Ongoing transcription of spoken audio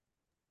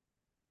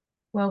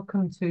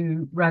Welcome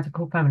to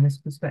Radical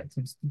Feminist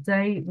Perspectives.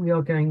 Today we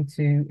are going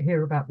to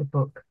hear about the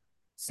book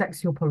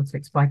Sexual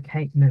Politics by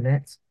Kate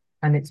Millett,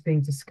 and it's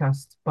being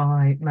discussed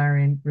by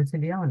Marian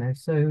Rutigliano.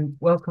 So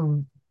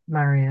welcome,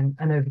 Marian,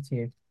 and over to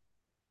you.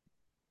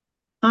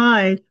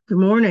 Hi, good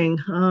morning.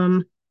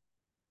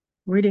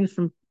 Reading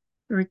from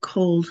very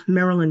cold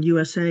Maryland,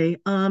 USA.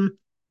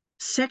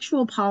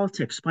 Sexual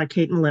Politics by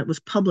Kate Millett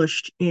was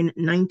published in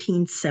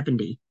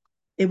 1970.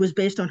 It was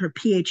based on her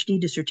PhD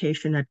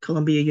dissertation at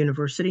Columbia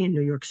University in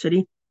New York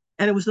City,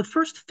 and it was the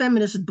first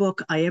feminist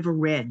book I ever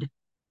read.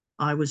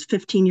 I was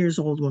 15 years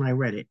old when I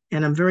read it,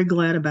 and I'm very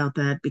glad about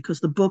that because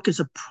the book is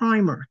a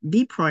primer,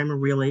 the primer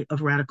really, of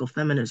radical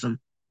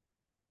feminism.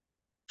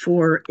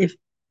 For if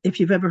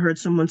you've ever heard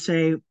someone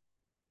say,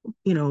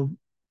 you know,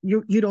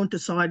 you don't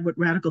decide what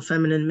radical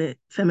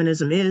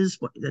feminism is.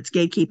 That's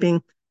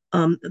gatekeeping.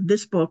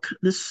 This book,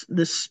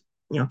 this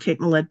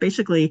Kate Millett,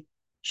 basically,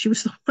 she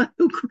was the one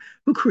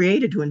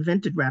who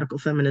invented radical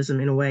feminism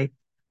in a way.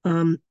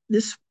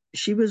 This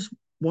She was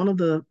one of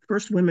the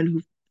first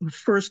women who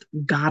first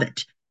got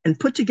it and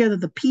put together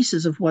the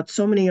pieces of what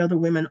so many other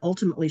women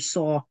ultimately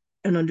saw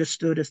and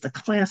understood as the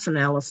class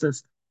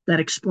analysis that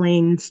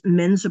explains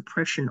men's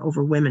oppression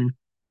over women.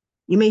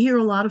 You may hear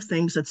a lot of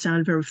things that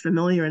sound very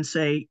familiar and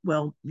say,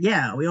 well,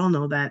 yeah, we all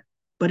know that.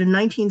 But in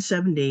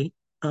 1970,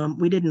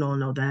 we didn't all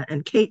know that.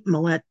 And Kate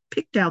Millett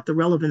picked out the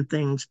relevant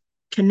things,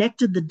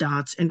 connected the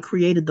dots, and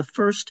created the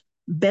first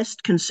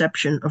best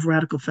conception of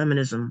radical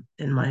feminism,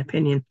 in my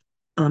opinion.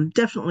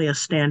 Definitely a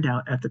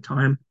standout at the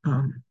time.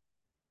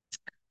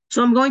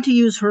 So I'm going to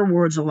use her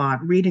words a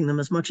lot, reading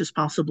them as much as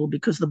possible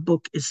because the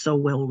book is so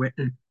well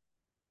written.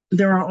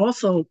 There are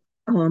also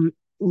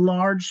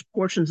large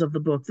portions of the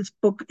book. This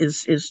book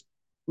is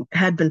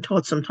had been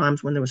taught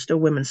sometimes when there was still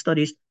women's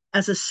studies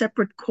as a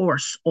separate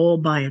course all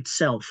by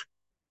itself.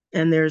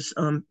 And there's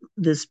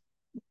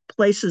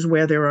places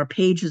where there are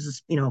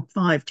pages,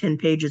 5, 10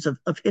 pages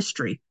of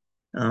history,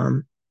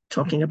 um,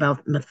 talking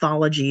about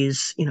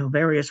mythologies,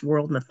 various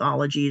world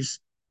mythologies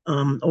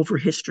over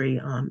history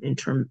in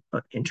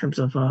terms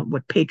of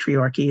what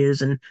patriarchy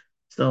is. And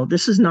so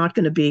this is not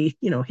going to be,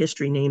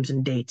 history, names,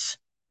 and dates.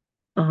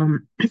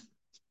 Um,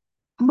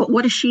 but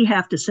what does she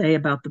have to say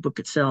about the book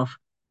itself?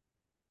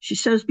 She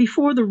says,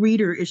 before the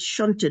reader is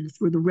shunted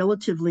through the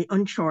relatively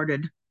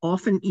uncharted,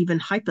 often even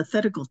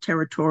hypothetical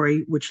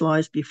territory which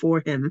lies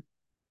before him,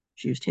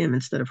 she used him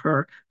instead of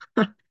her,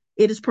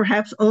 it is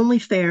perhaps only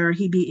fair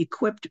he be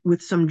equipped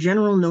with some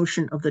general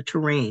notion of the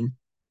terrain.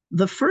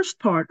 The first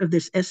part of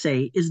this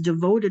essay is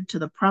devoted to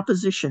the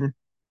proposition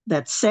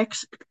that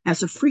sex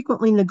has a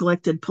frequently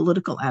neglected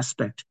political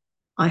aspect.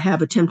 I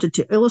have attempted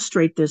to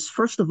illustrate this,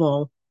 first of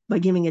all, by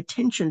giving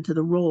attention to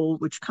the role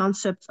which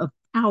concepts of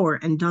power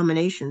and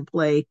domination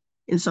play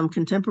in some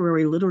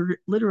contemporary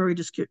literary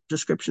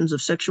descriptions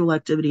of sexual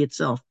activity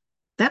itself.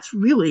 That's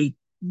really,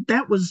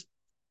 that was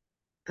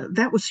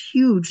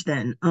huge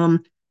then.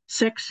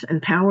 Sex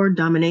and power,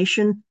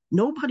 domination.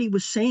 Nobody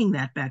was saying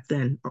that back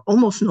then, or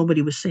almost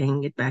nobody was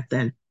saying it back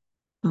then.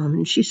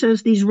 And she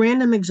says these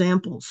random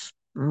examples,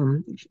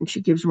 and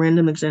she gives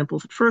random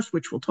examples at first,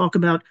 which we'll talk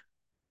about,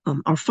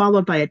 are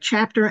followed by a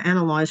chapter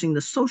analyzing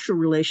the social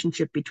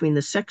relationship between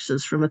the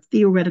sexes from a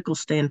theoretical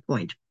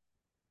standpoint.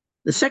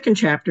 The second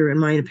chapter, in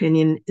my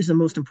opinion, is the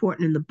most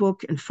important in the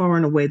book and far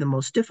and away the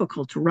most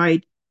difficult to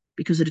write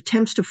because it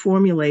attempts to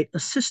formulate a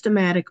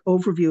systematic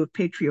overview of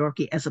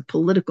patriarchy as a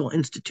political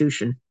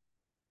institution.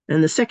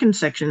 And the second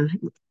section,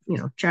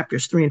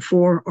 chapters 3 and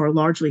 4, are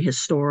largely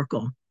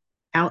historical,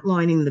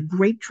 outlining the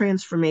great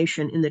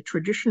transformation in the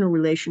traditional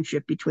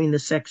relationship between the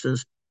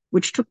sexes,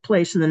 which took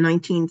place in the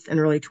 19th and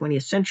early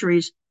 20th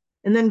centuries,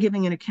 and then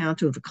giving an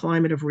account of the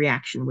climate of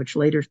reaction, which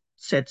later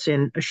sets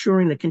in,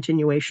 assuring the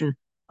continuation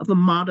of a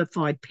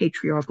modified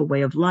patriarchal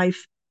way of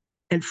life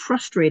and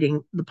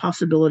frustrating the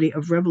possibility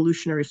of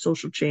revolutionary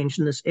social change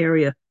in this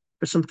area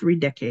for some 3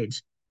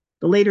 decades.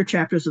 The later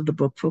chapters of the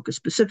book focus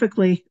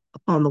specifically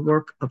upon the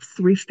work of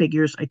 3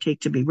 figures I take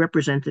to be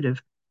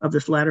representative of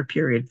this latter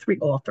period, 3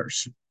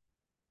 authors.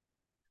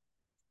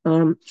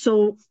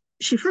 So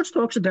she first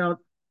talks about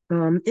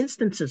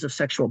instances of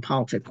sexual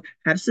politics.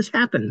 How does this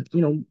happen?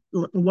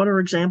 What are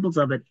examples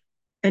of it?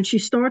 And she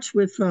starts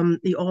with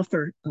the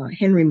author,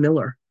 Henry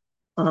Miller.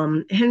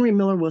 Henry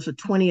Miller was a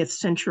 20th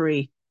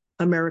century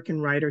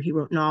American writer. He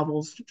wrote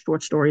novels,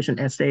 short stories, and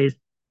essays,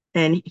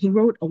 and he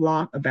wrote a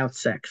lot about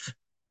sex,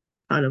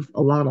 kind of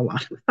a lot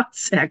about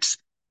sex.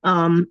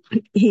 Um,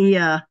 he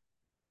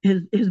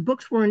his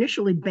books were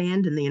initially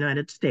banned in the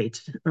United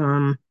States.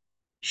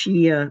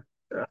 She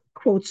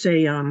quotes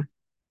a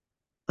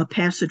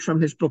passage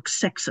from his book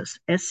Sexus,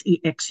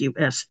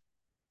 Sexus,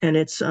 and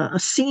it's a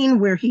scene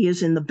where he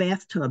is in the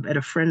bathtub at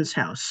a friend's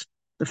house.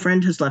 The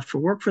friend has left for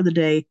work for the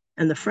day,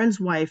 and the friend's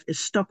wife is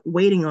stuck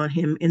waiting on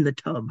him in the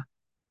tub.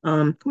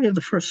 Can we have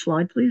the first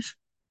slide, please?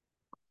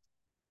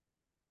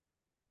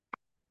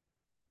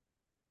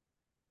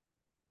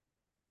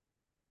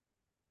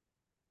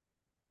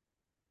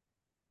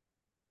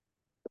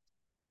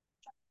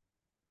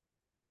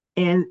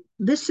 And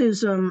this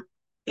is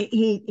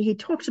he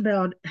talks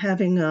about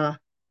having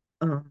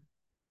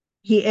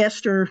he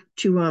asked her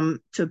to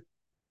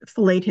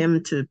fillet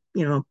him, to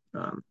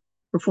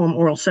perform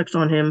oral sex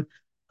on him.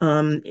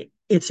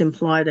 It's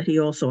implied that he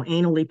also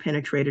anally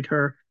penetrated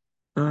her,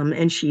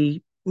 and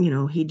he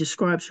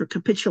describes her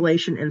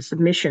capitulation and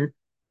submission,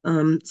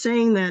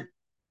 saying that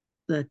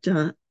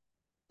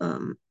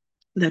um,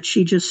 that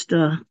she just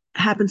it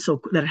happened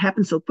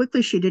so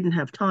quickly she didn't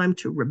have time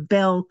to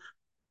rebel,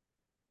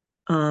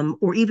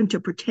 or even to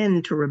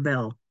pretend to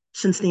rebel,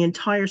 since the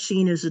entire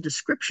scene is a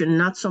description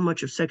not so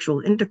much of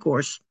sexual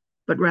intercourse,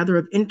 but rather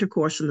of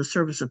intercourse in the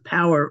service of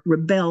power.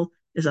 Rebel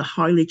is a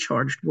highly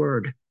charged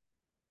word.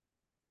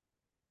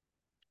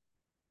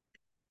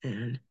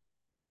 And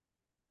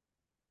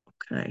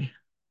okay,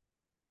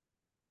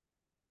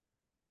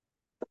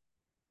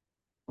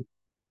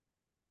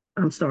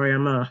 I'm sorry,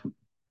 I'm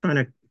trying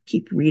to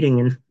keep reading,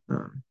 and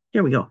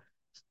here we go.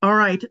 All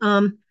right.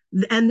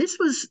 And this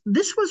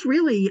was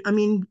really, I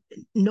mean,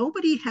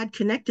 nobody had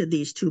connected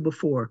these two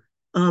before.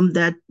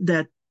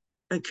 That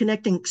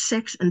connecting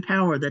sex and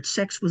power, that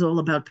sex was all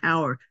about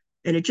power.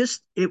 And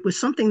it was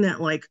something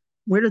that, like,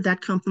 where did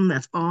that come from?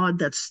 That's odd.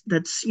 That's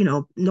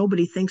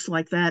nobody thinks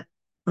like that.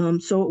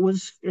 So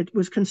it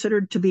was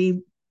considered to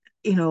be,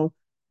 you know,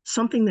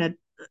 something that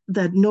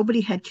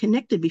nobody had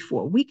connected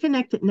before. We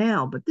connect it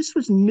now, but this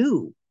was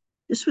new.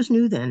 This was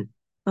new then.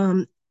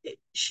 Um,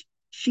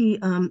 she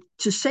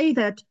To say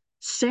that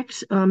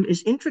sex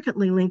is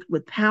intricately linked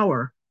with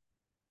power,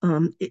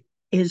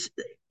 is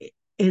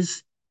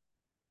is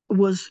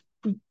was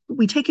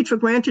we take it for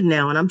granted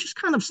now, and I'm just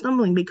kind of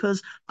stumbling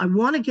because I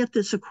want to get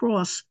this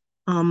across,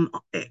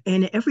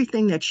 in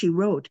everything that she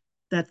wrote,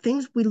 that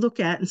things we look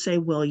at and say,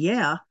 well,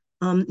 yeah,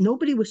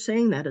 nobody was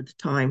saying that at the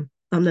time,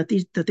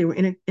 that they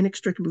were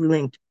inextricably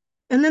linked.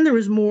 And then there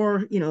was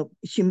more,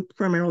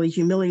 primarily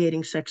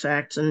humiliating sex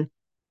acts, and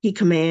he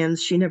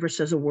commands, she never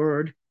says a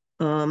word.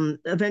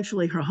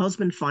 Eventually, her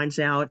husband finds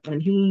out,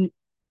 and he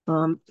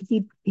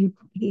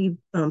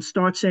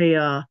starts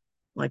a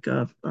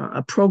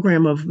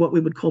program of what we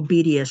would call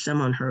BDSM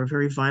on her,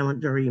 very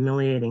violent, very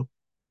humiliating.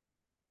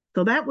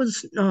 So that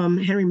was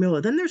Henry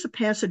Miller. Then there's a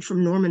passage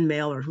from Norman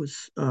Mailer, who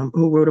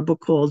wrote a book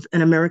called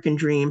An American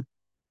Dream,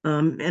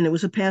 and it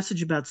was a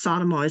passage about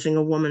sodomizing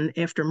a woman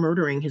after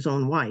murdering his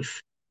own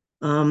wife.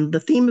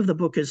 The theme of the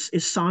book is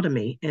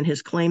sodomy and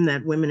his claim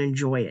that women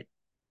enjoy it.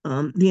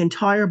 The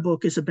entire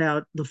book is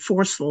about the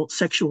forceful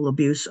sexual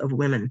abuse of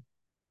women.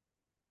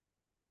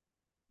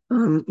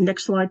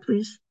 Next slide,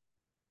 please.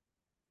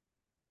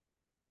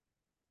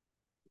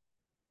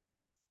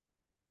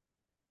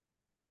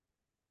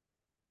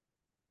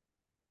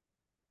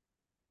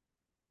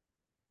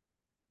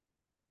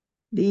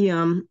 The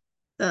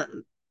uh,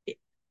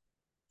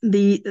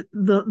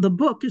 the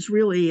book is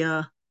really,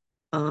 um,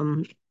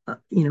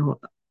 you know,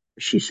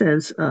 she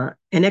says, an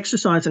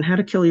exercise on how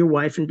to kill your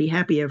wife and be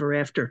happy ever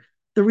after.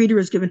 The reader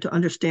is given to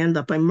understand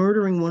that by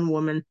murdering one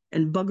woman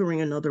and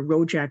buggering another,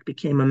 Rojak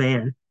became a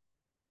man.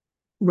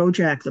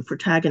 Rojak, the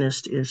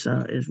protagonist, is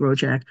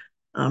Rojak.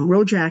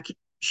 Rojak,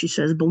 she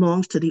says,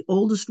 belongs to the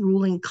oldest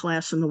ruling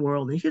class in the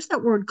world. And here's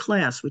that word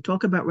class. We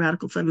talk about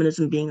radical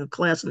feminism being a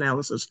class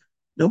analysis.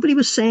 Nobody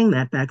was saying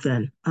that back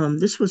then.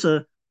 This was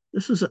a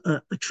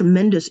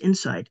tremendous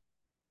insight.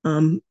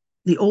 Um,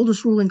 the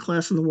oldest ruling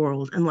class in the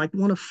world, and like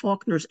one of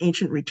Faulkner's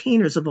ancient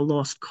retainers of a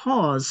lost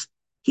cause,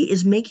 he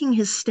is making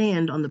his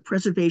stand on the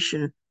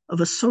preservation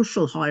of a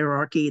social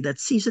hierarchy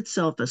that sees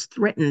itself as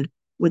threatened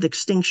with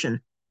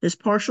extinction. His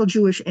partial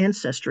Jewish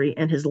ancestry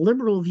and his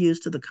liberal views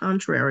to the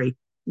contrary,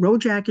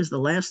 Rojak is the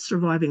last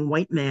surviving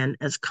white man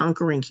as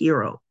conquering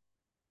hero.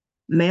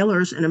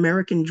 Mailer's An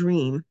American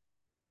Dream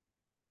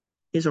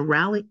is a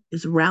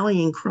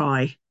rallying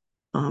cry,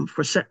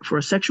 for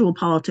a sexual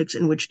politics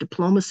in which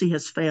diplomacy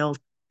has failed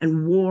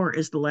and war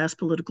is the last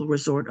political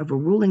resort of a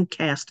ruling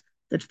caste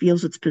that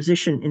feels its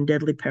position in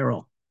deadly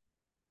peril.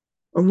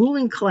 A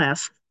ruling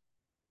class,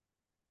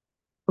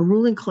 a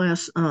ruling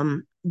class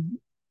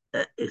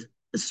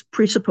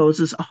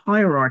presupposes a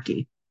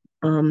hierarchy.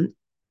 Um,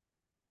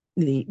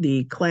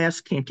 the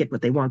class can't get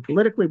what they want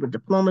politically with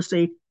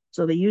diplomacy,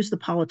 so they use the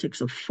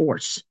politics of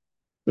force.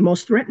 The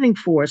most threatening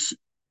force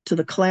to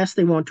the class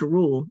they want to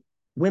rule,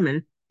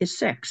 women, is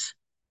sex.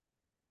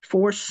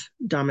 Force,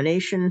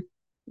 domination,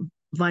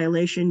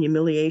 violation,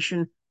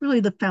 humiliation, really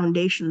the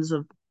foundations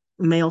of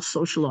male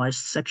socialized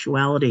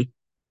sexuality,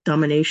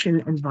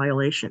 domination and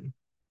violation.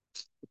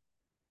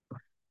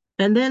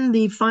 And then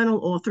the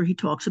final author he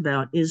talks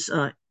about is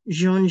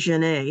Jean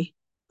Genet.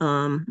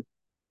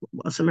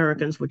 Us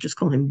Americans would just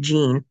call him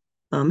Gene.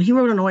 He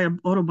wrote an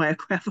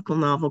autobiographical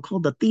novel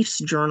called The Thief's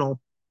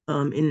Journal,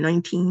 in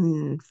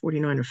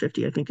 1949 or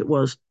 50, I think it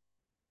was.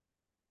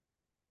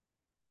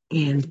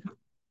 And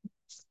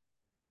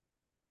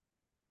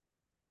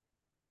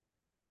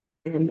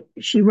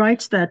she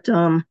writes that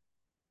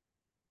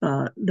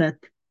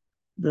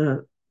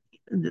the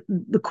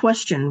the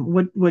question,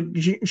 what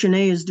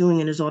Genet is doing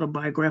in his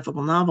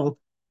autobiographical novel,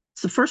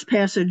 it's the first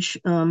passage,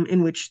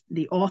 in which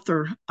the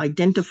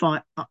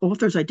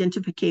author's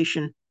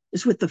identification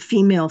is with the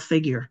female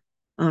figure.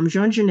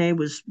 Jean Genet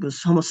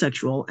was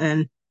homosexual,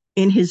 and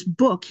In his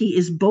book, he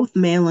is both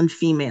male and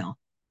female,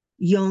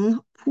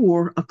 young,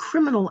 poor, a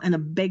criminal, and a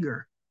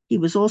beggar. He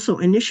was also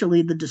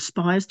initially the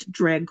despised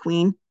drag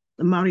queen,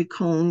 the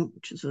maricon,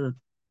 which is a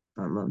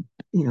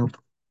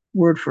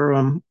word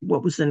for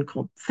what was then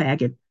called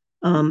faggot,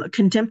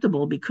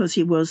 contemptible because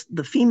he was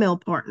the female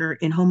partner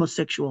in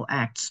homosexual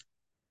acts.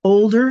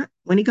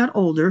 When he got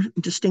older,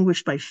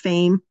 distinguished by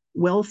fame,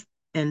 wealth,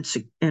 and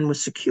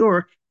was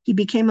secure, he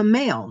became a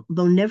male,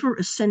 though never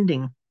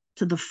ascending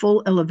to the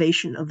full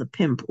elevation of the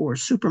pimp or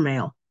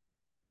supermale.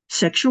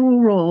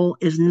 Sexual role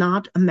is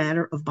not a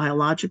matter of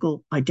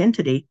biological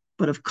identity,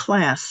 but of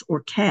class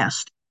or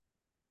caste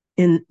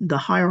in the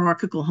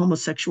hierarchical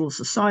homosexual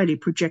society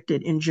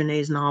projected in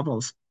Genet's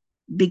novels.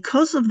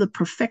 Because of the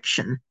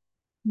perfection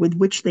with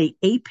which they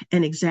ape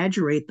and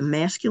exaggerate the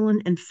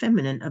masculine and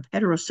feminine of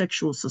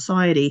heterosexual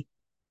society,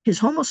 his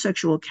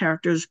homosexual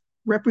characters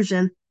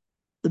represent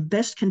the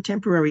best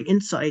contemporary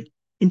insight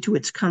into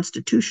its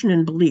constitution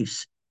and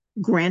beliefs,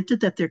 granted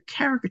that their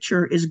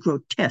caricature is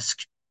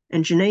grotesque,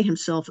 and Genet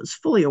himself is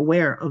fully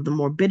aware of the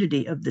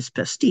morbidity of this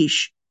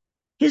pastiche.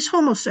 His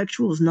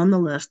homosexuals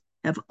nonetheless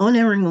have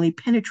unerringly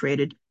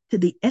penetrated to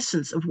the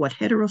essence of what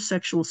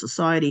heterosexual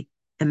society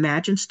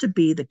imagines to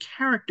be the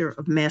character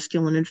of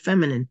masculine and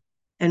feminine,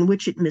 and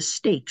which it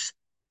mistakes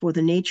for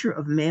the nature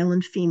of male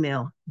and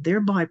female,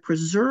 thereby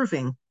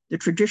preserving the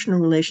traditional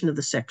relation of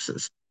the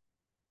sexes.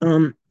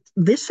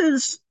 This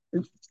is,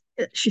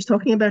 she's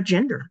talking about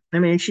gender. I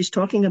mean, she's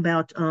talking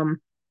about,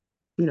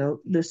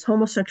 this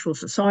homosexual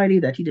society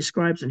that he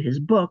describes in his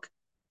book,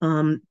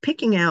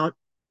 picking out,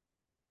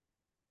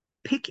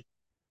 pick,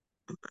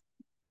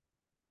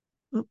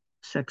 oh,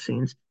 sex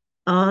scenes.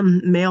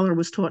 Mailer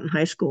was taught in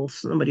high school.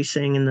 Somebody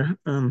saying in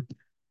the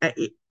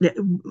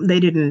they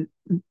didn't,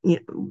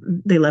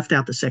 they left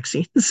out the sex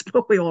scenes,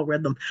 but we all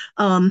read them.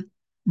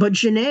 But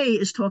Genet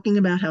is talking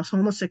about how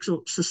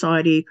homosexual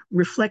society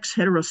reflects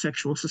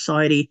heterosexual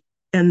society,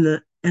 and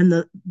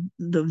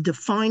the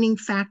defining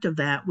fact of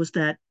that was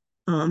that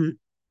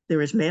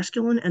there is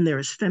masculine and there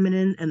is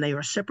feminine, and they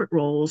are separate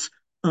roles.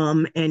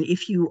 And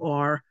if you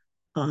are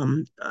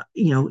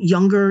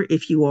younger,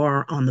 if you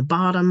are on the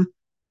bottom,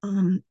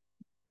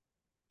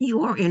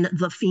 you are in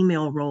the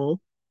female role.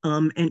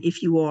 And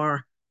if you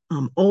are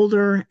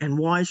older and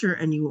wiser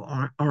and you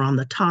are on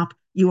the top,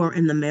 you are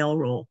in the male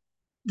role.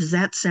 Does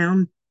that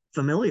sound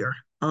familiar?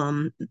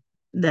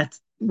 That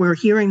we're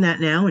hearing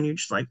that now, and you're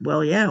just like,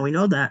 well, yeah, we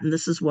know that, and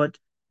this is what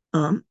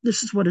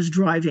is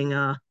driving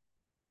a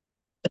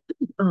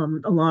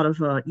lot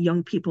of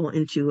young people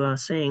into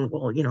saying,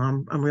 well,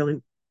 I'm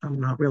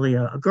not really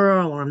a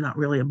girl, or I'm not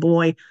really a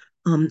boy.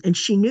 And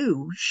she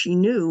knew,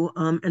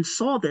 and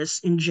saw this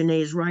in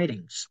Genet's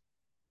writings.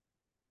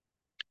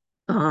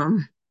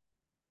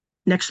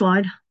 Next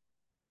slide.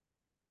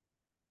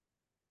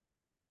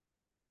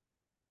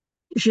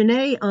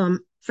 Genet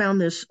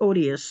found this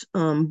odious,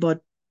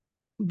 but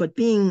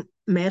being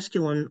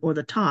masculine or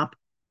the top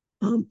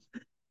um,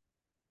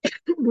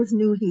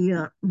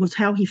 was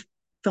how he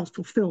felt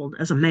fulfilled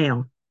as a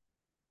male.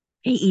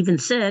 He even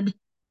said,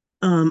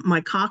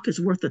 "My cock is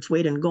worth its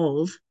weight in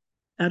gold."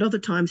 At other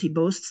times, he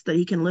boasts that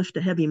he can lift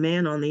a heavy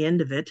man on the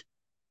end of it.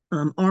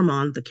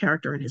 Armand, the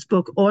character in his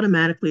book,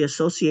 automatically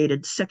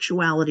associated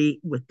sexuality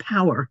with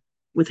power,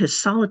 with his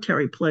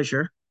solitary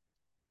pleasure,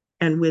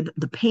 and with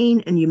the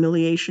pain and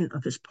humiliation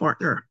of his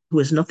partner, who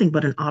is nothing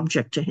but an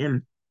object to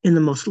him in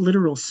the most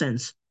literal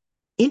sense.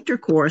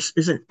 Intercourse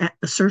is an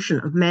assertion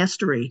of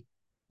mastery,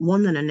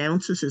 one that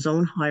announces his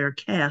own higher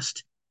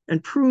caste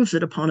and proves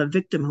it upon a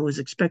victim who is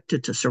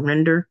expected to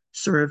surrender,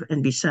 serve,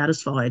 and be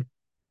satisfied.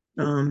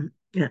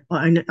 Yeah,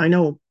 I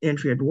know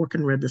Andrea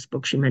Dworkin read this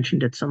book. She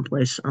mentioned it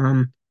someplace,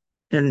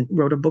 and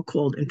wrote a book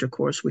called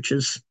Intercourse, which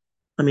is,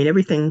 I mean,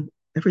 everything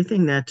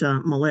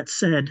that Millett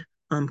said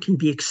can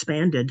be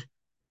expanded.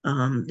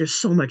 There's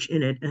so much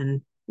in it,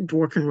 and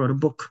Dworkin wrote a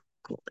book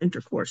called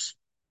Intercourse.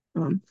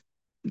 Um,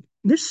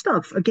 this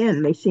stuff,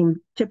 again, may seem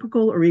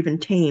typical or even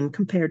tame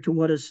compared to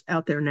what is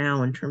out there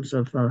now in terms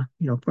of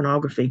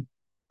pornography.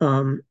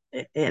 And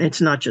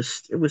it's not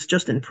just, it was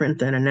just in print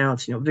then, and now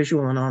it's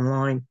visual and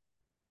online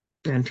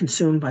and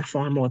consumed by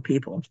far more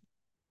people.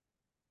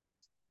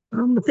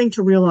 The thing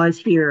to realize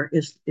here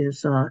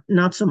is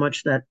not so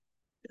much that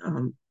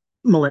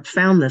Millett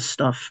found this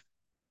stuff,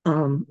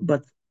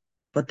 but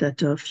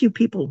that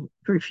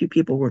very few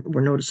people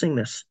were noticing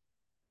this.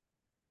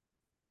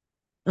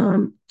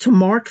 To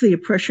mark the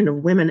oppression of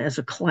women as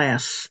a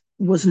class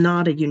was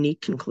not a unique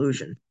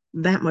conclusion.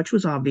 That much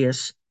was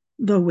obvious,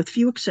 though with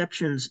few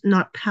exceptions,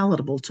 not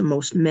palatable to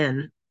most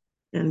men,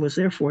 and was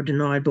therefore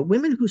denied. But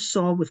women who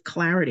saw with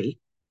clarity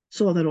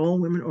saw that all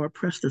women are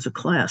oppressed as a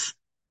class.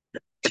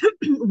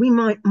 We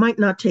might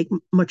not take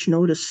much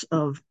notice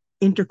of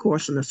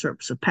intercourse on the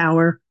surface of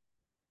power,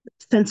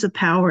 sense of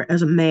power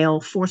as a male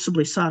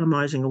forcibly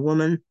sodomizing a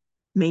woman,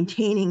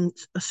 maintaining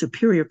a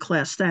superior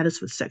class status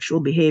with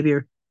sexual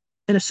behavior,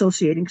 and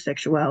associating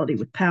sexuality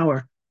with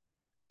power.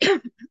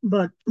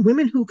 But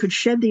women who could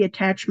shed the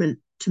attachment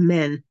to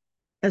men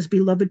as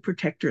beloved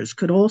protectors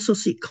could also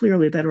see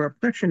clearly that our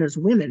oppression as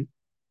women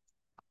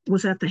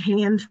was at the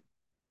hand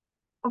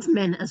of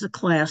men as a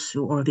class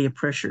who are the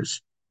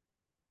oppressors.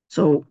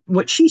 So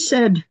what she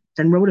said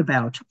and wrote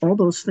about, all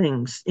those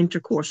things,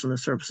 intercourse on the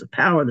surface of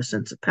power, the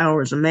sense of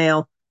power as a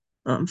male,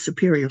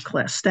 superior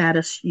class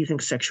status, using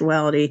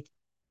sexuality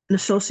and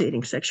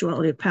associating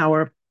sexuality with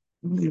power,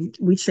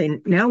 we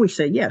say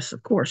yes,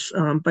 of course,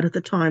 but at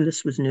the time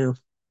this was new.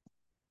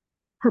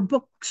 Her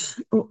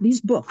books, these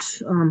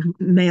books,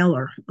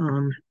 Mailer,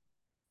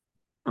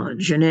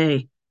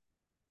 Genet,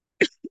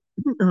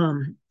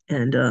 and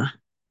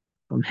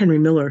Henry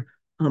Miller,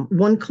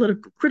 won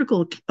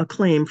critical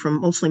acclaim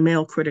from mostly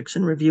male critics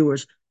and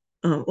reviewers,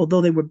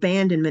 although they were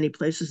banned in many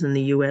places in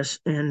the U.S.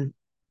 and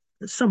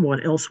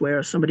somewhat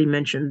elsewhere. Somebody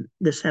mentioned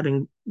this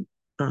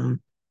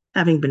um,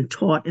 having been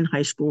taught in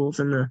high schools,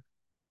 and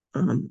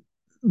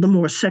the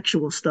more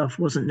sexual stuff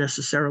wasn't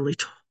necessarily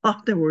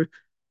taught. There were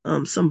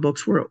some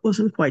books where it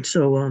wasn't quite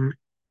so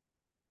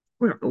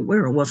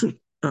where it wasn't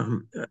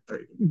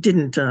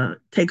didn't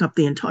take up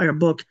the entire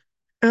book.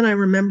 And I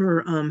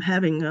remember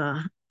having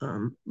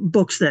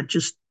books that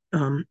just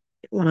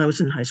when I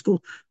was in high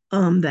school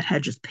that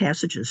had just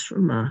passages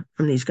from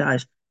these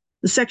guys.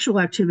 The sexual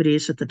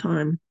activities at the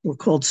time were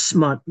called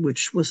smut,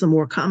 which was the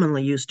more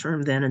commonly used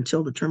term then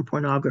until the term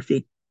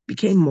pornography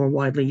became more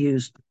widely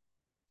used.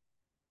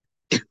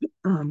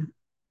 Um,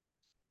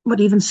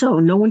 but even so,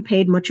 no one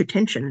paid much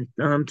attention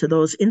to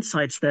those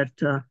insights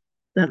that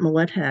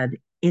Millett had: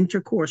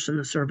 intercourse in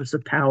the service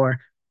of power,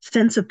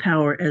 sense of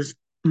power as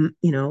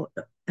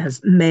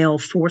as male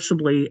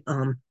forcibly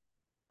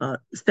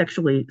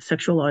sexually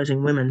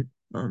sexualizing women,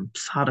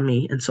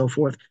 sodomy and so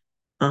forth.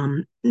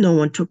 No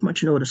one took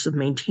much notice of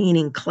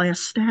maintaining class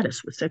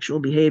status with sexual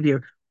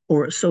behavior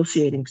or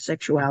associating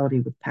sexuality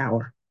with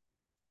power.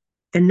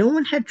 And no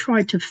one had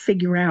tried to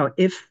figure out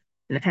if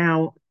and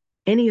how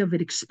any of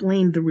it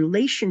explained the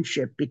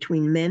relationship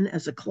between men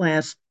as a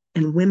class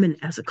and women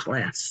as a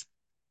class.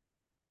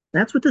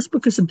 That's what this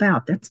book is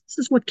about. This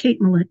is what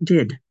Kate Millett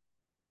did.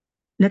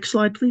 Next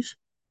slide, please.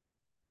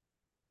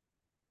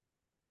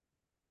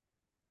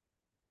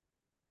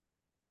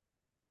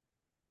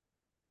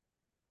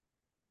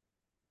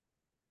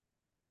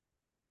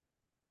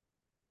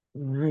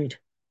 All right.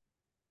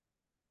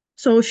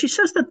 So she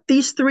says that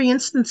these three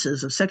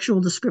instances of sexual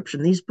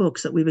description, these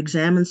books that we've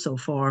examined so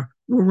far,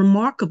 were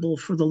remarkable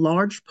for the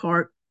large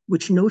part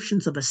which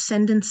notions of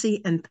ascendancy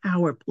and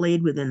power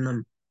played within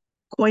them.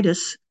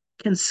 Coitus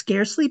can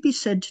scarcely be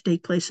said to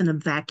take place in a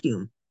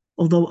vacuum.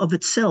 Although of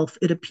itself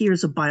it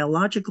appears a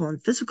biological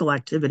and physical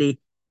activity,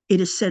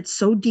 it is set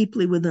so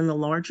deeply within the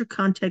larger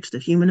context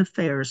of human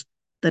affairs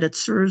that it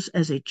serves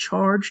as a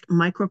charged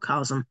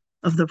microcosm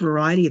of the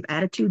variety of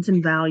attitudes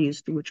and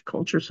values to which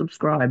culture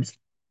subscribes.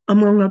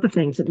 Among other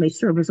things, it may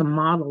serve as a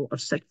model of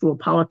sexual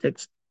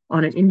politics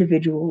on an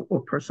individual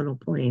or personal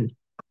plane.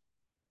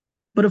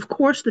 But of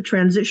course, the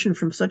transition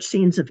from such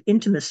scenes of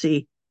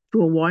intimacy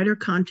to a wider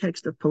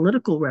context of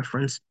political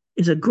reference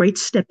is a great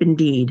step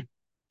indeed.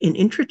 In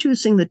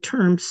introducing the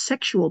term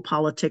sexual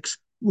politics,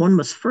 one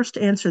must first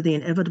answer the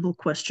inevitable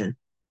question: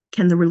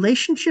 can the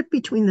relationship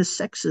between the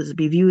sexes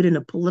be viewed in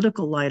a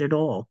political light at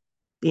all?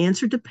 The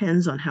answer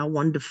depends on how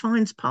one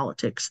defines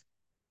politics.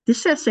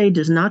 This essay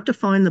does not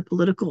define the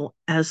political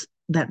as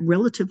that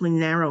relatively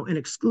narrow and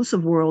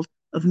exclusive world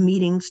of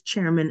meetings,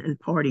 chairmen, and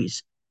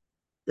parties.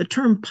 The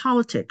term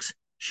politics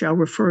shall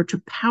refer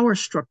to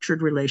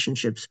power-structured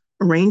relationships,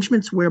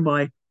 arrangements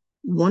whereby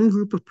one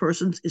group of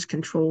persons is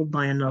controlled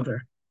by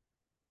another.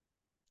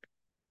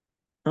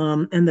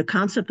 And the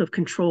concept of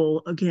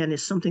control, again,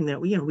 is something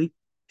that we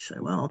say,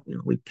 well,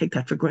 we take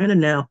that for granted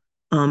now.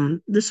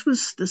 This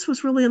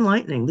was really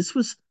enlightening. This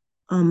was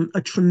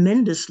a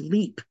tremendous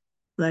leap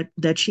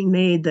that she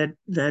made.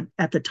 That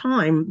at the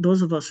time,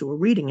 those of us who were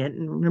reading it,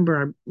 and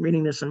remember, I'm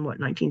reading this in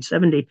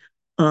 1970,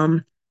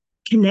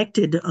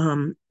 connected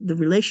the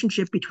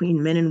relationship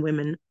between men and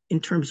women in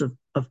terms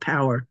of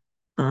power.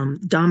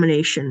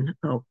 Domination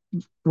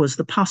was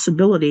the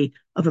possibility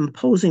of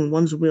imposing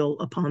one's will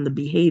upon the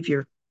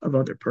behavior of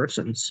other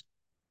persons.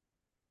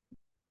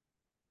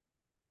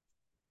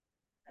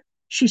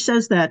 She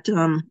says that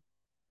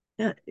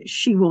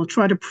she will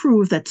try to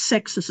prove that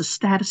sex is a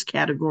status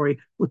category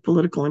with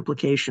political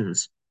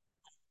implications,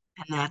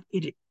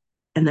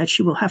 and that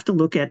she will have to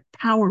look at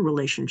power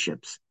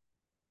relationships.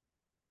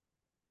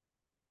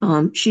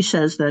 She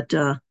says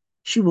that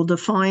she will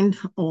define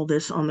all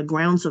this on the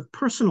grounds of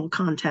personal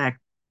contact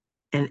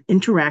and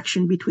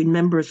interaction between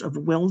members of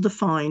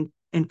well-defined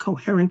and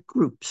coherent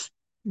groups,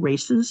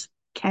 races,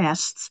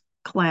 castes,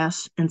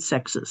 class, and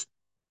sexes.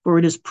 For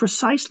it is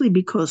precisely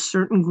because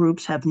certain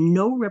groups have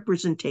no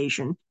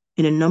representation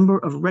in a number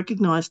of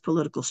recognized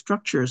political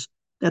structures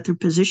that their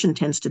position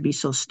tends to be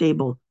so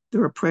stable,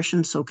 their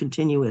oppression so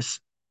continuous.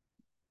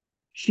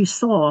 She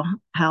saw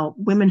how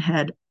women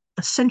had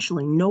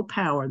essentially no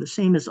power, the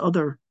same as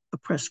other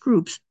oppressed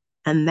groups,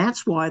 and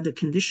that's why the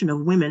condition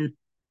of women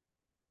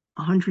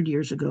 100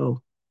 years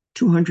ago,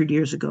 200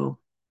 years ago,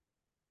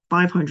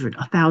 500,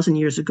 1,000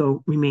 years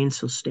ago remains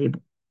so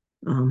stable.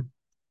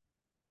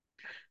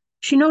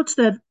 She notes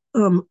that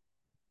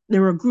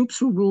there are groups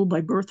who rule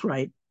by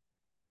birthright,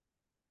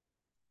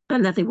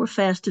 and that they were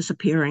fast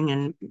disappearing.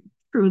 And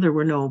true, there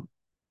were no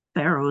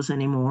pharaohs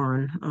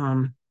anymore,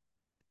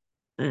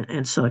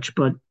 and such,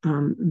 but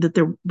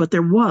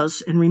there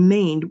was and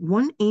remained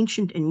one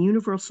ancient and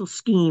universal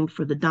scheme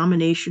for the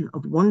domination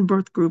of one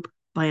birth group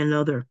by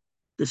another,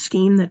 the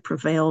scheme that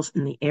prevails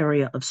in the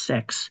area of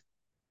sex.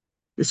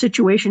 The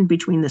situation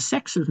between the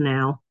sexes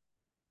now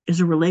is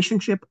a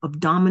relationship of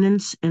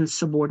dominance and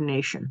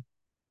subordination,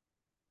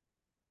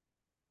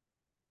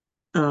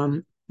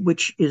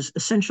 which is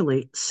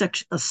essentially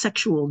a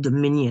sexual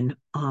dominion,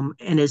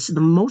 and is the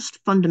most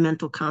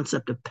fundamental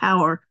concept of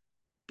power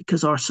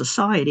because our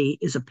society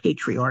is a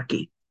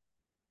patriarchy.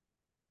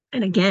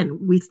 And again,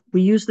 we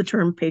use the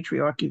term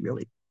patriarchy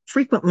really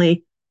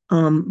frequently,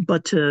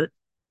 but to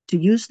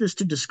use this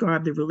to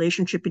describe the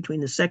relationship between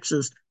the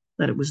sexes,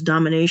 that it was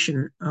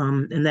domination,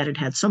 and that it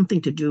had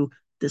something to do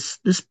this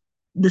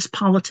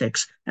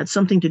politics had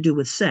something to do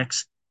with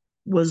sex,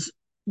 was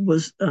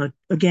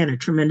again a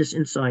tremendous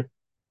insight.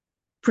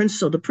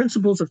 So the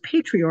principles of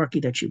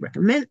patriarchy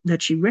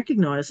that she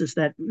recognizes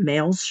that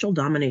males shall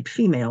dominate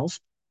females,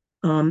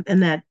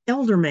 and that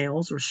elder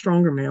males or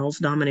stronger males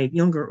dominate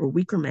younger or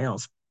weaker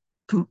males.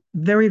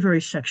 Very, very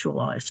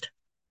sexualized.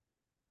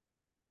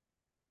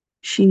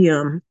 She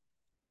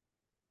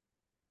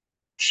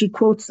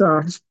quotes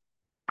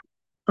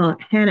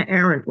Hannah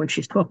Arendt when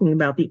she's talking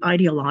about the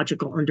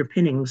ideological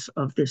underpinnings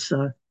of this.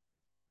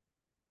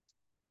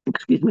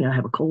 Excuse me, I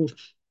have a cold.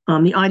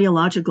 The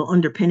ideological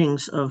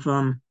underpinnings of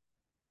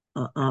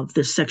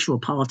this sexual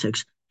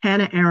politics.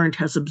 Hannah Arendt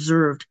has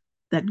observed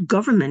that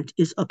government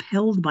is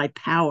upheld by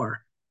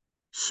power,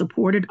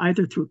 supported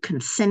either through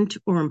consent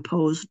or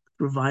imposed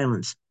through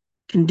violence.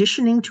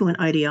 Conditioning to an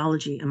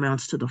ideology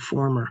amounts to the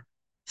former.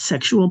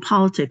 Sexual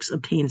politics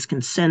obtains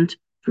consent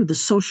through the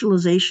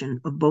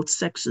socialization of both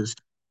sexes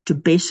to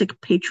basic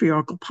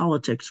patriarchal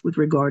politics with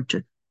regard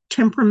to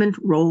temperament,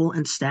 role,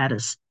 and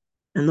status.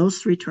 And those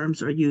three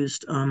terms are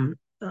used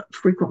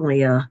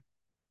frequently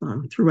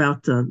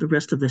throughout the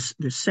rest of this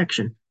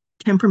section.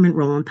 Temperament,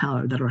 role, and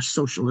power, that our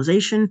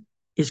socialization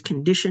is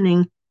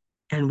conditioning,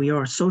 and we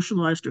are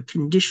socialized or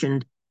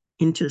conditioned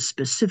into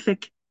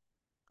specific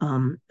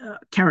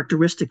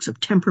characteristics of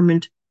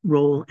temperament,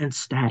 role, and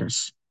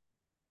status.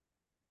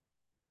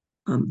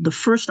 The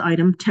first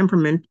item,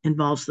 temperament,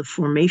 involves the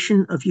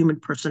formation of human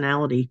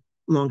personality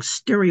along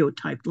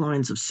stereotyped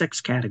lines of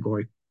sex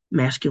category,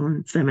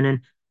 masculine,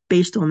 feminine,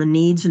 based on the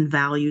needs and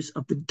values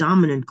of the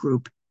dominant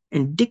group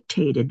and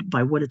dictated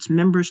by what its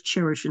members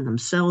cherish in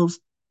themselves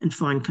and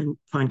find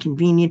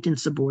convenient in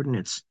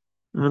subordinates.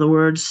 In other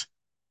words,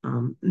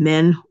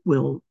 men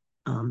will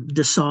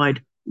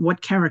decide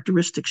what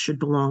characteristics should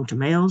belong to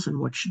males and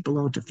what should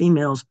belong to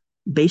females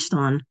based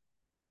on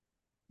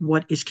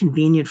what is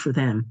convenient for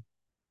them.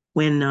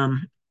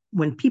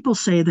 When people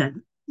say that,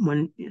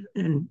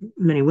 and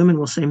many women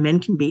will say men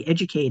can be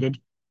educated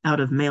out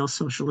of male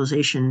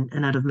socialization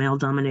and out of male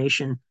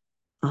domination,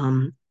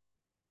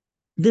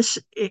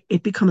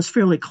 it becomes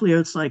fairly clear.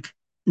 It's like,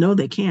 no,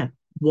 they can't.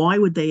 Why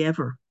would they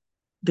ever?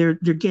 They're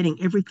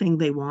getting everything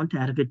they want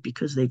out of it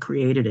because they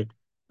created it.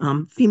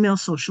 Female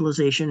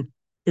socialization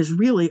is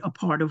really a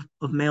part of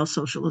male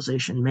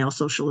socialization. Male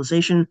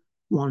socialization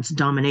wants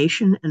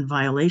domination and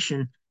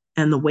violation,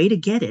 and the way to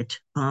get it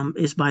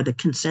is by the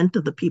consent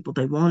of the people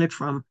they want it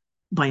from,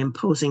 by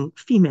imposing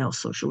female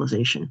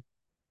socialization.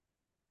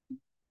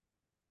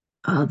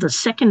 The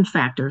second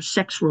factor,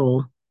 sex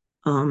role,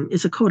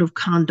 is a code of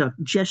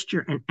conduct,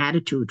 gesture, and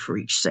attitude for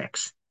each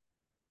sex.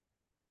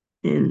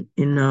 In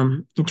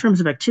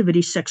terms of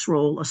activity, sex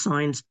role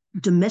assigns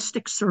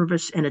domestic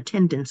service and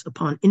attendance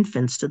upon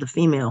infants to the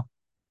female,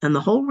 and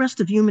the whole rest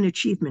of human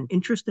achievement,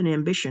 interest, and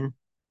ambition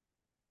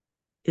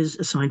is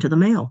assigned to the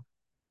male.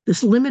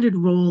 This limited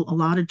role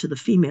allotted to the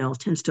female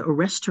tends to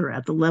arrest her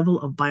at the level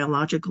of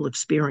biological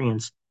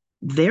experience.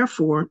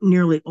 Therefore,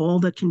 nearly all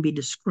that can be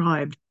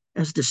described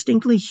as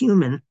distinctly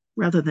human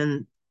rather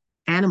than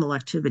animal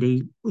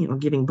activity,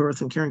 giving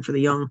birth and caring for the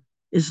young,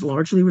 is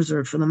largely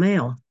reserved for the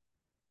male.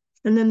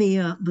 And then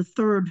the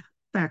third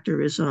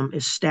factor is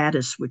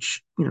status,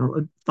 which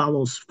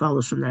follows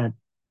from that.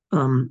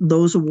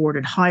 Those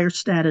awarded higher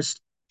status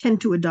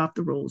tend to adopt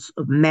the roles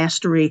of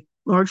mastery,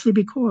 largely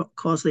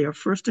because they are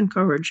first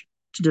encouraged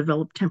to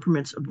develop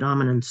temperaments of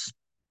dominance.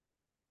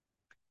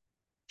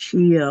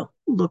 She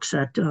looks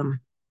at, and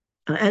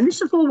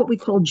this is all what we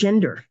call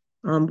gender.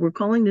 We're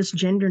calling this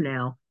gender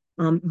now.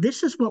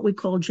 This is what we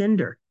call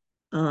gender.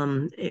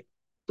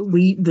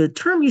 The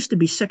term used to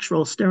be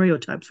sexual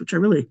stereotypes, which I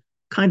really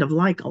kind of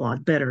like a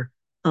lot better.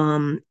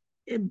 So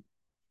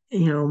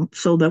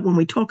that when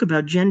we talk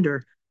about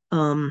gender,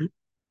 in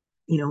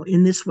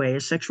this way,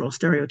 as sexual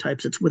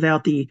stereotypes, it's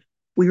without the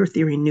queer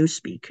theory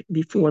newspeak,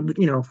 before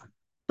the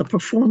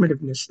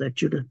performativeness that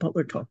Judith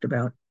Butler talked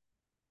about.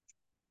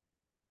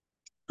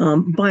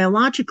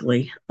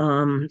 Biologically,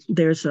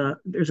 there's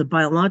a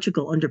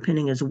biological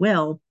underpinning as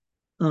well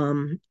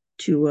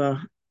to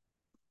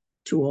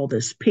all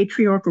this.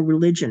 Patriarchal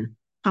religion,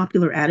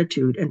 popular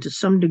attitude, and to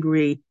some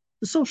degree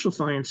the social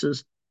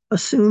sciences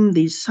assume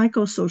these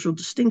psychosocial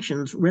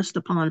distinctions rest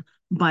upon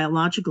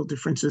biological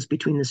differences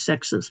between the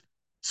sexes,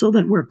 so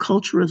that where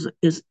culture is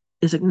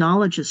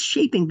acknowledged as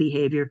shaping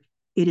behavior,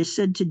 it is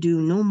said to do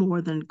no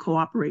more than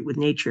cooperate with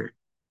nature.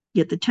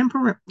 Yet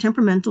the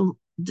temperamental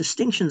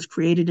distinctions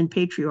created in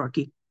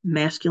patriarchy,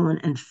 masculine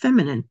and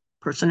feminine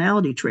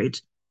personality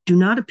traits, do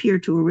not appear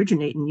to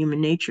originate in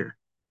human nature,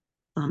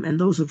 and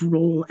those of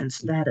role and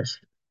status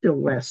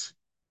still less.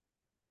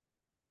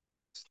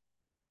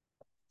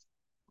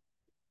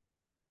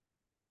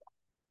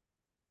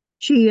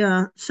 She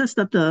says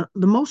that the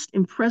most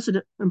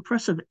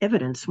impressive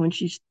evidence when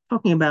she's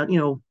talking about,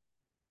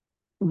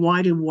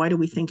 why do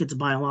we think it's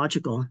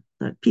biological,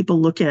 that people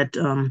look at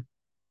the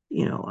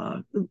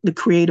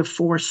creative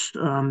force,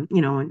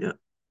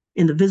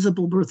 in the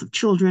visible birth of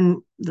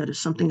children, that is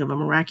something of a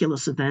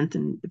miraculous event,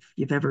 and if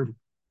you've ever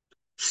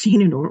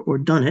seen it or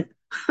done it,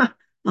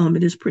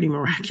 it is pretty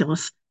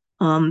miraculous,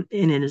 and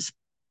it is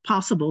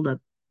possible that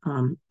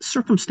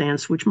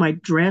circumstance which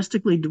might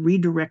drastically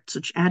redirect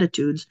such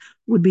attitudes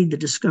would be the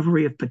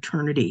discovery of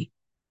paternity.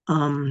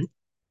 Um,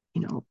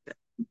 you know,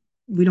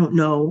 we don't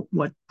know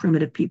what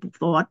primitive people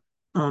thought,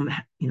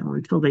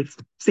 until they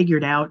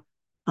figured out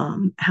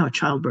how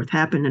childbirth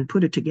happened and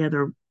put it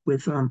together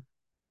with,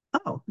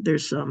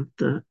 there's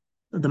the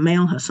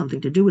male has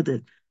something to do with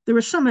it. There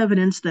is some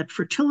evidence that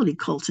fertility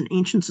cults in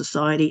ancient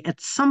society at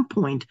some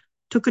point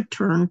took a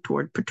turn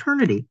toward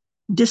paternity,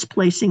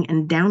 displacing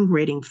and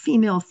downgrading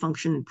female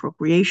function in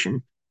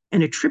procreation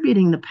and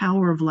attributing the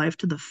power of life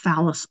to the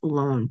phallus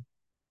alone.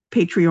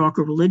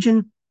 Patriarchal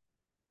religion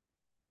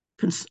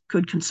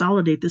could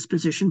consolidate this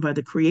position by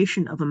the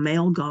creation of a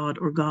male god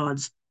or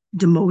gods,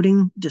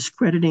 demoting,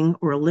 discrediting,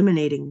 or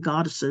eliminating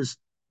goddesses,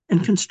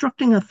 and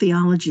constructing a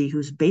theology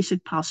whose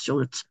basic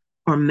postulates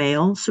are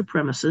male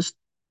supremacist,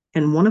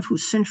 and one of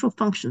whose central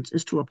functions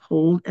is to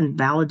uphold and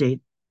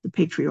validate the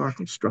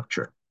patriarchal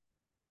structure.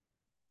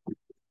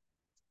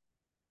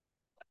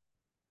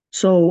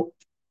 So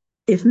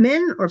if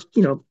men are,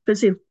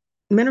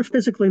 men are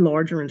physically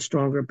larger and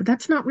stronger, but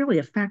that's not really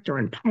a factor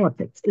in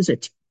politics, is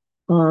it?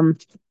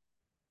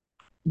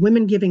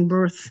 Women giving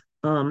birth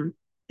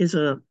is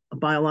a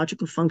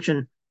biological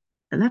function,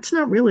 and that's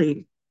not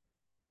really,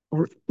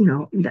 or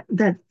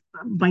that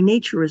by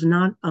nature is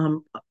not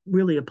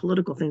really a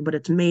political thing, but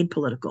it's made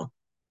political.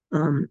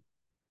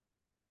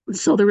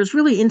 So there is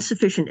really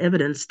insufficient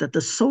evidence that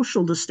the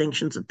social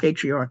distinctions of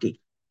patriarchy,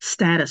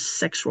 status,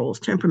 sex roles,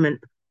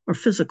 temperament, are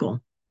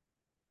physical.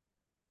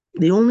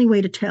 The only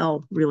way to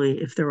tell,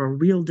 really, if there are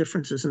real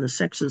differences in the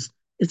sexes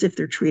is if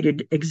they're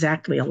treated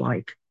exactly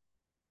alike,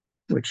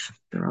 which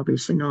they're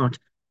obviously not.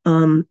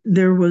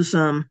 There was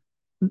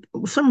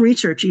some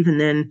research even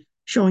then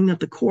showing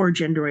that the core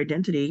gender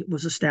identity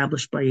was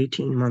established by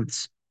 18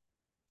 months.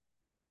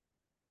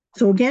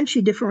 So again,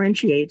 she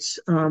differentiates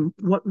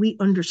what we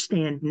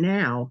understand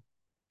now,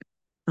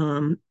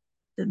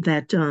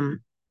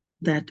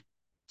 that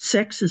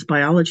sex is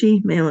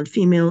biology, male and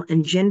female,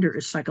 and gender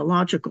is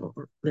psychological,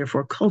 or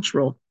therefore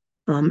cultural,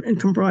 and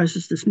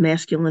comprises this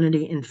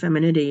masculinity and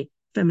femininity,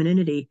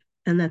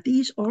 and that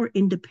these are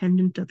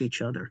independent of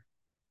each other.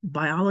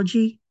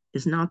 Biology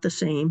is not the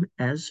same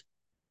as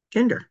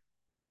gender.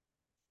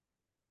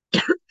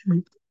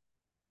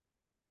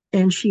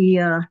 And she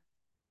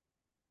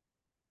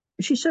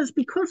says,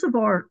 because of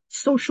our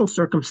social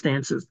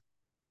circumstances,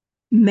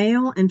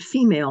 male and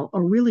female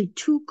are really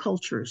two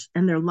cultures,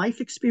 and their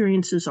life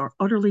experiences are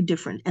utterly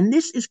different. And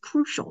this is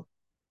crucial.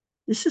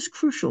 This is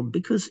crucial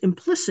because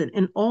implicit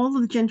in all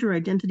of the gender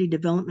identity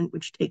development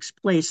which takes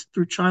place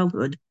through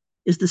childhood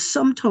is the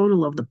sum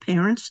total of the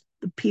parents,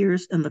 the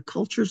peers, and the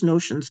culture's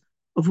notions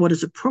of what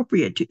is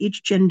appropriate to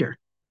each gender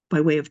by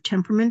way of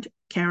temperament,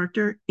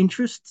 character,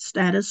 interest,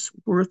 status,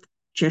 worth,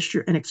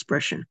 gesture, and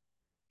expression.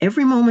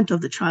 Every moment of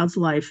the child's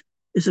life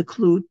is a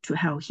clue to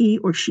how he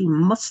or she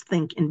must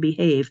think and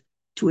behave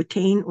to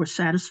attain or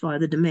satisfy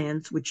the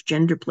demands which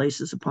gender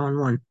places upon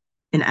one.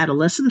 In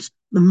adolescence,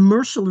 the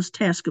merciless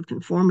task of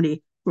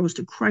conformity grows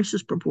to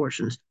crisis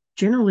proportions,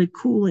 generally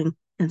cooling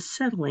and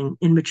settling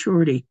in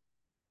maturity.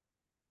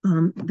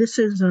 This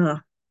is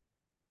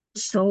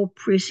so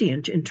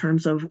prescient in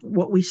terms of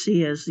what we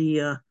see as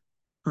the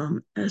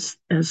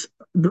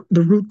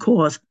root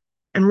cause.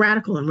 And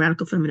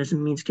radical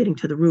feminism means getting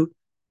to the root.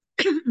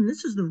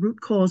 This is the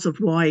root cause of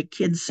why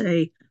kids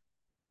say,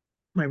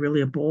 "Am I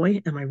really a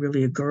boy? Am I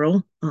really a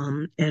girl?"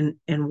 And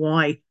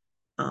why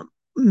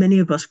many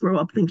of us grow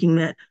up thinking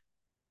that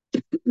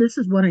this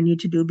is what I need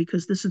to do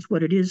because this is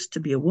what it is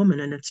to be a woman,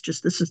 and it's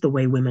just this is the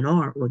way women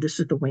are, or this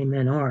is the way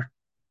men are.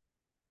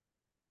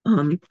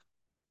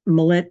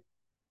 Millett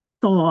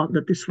saw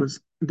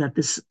that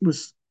this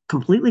was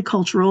completely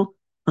cultural,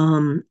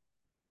 that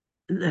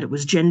it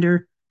was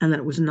gender, and that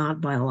it was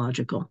not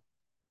biological.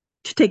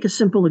 To take a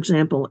simple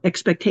example,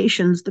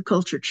 expectations the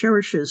culture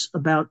cherishes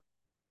about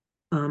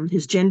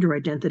his gender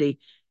identity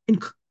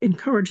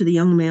encourage the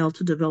young male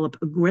to develop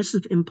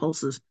aggressive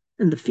impulses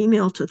and the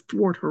female to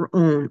thwart her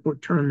own or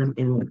turn them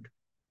inward.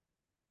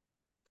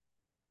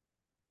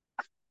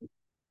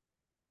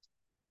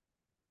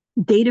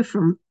 Data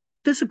from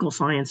physical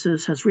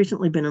sciences has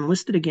recently been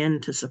enlisted again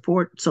to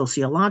support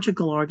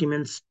sociological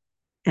arguments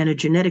and a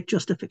genetic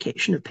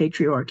justification of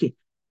patriarchy.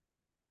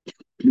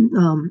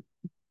 Um,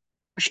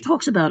 she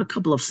talks about a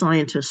couple of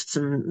scientists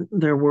and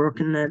their work,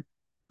 and that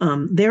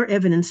their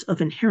evidence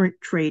of inherent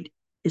trait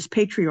is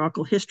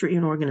patriarchal history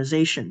and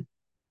organization,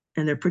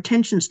 and their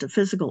pretensions to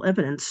physical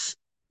evidence,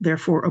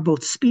 therefore, are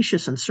both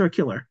specious and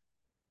circular.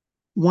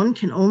 One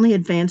can only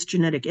advance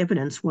genetic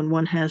evidence when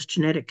one has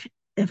genetic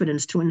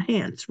evidence to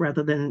enhance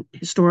rather than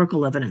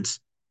historical evidence.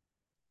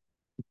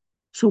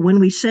 So when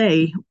we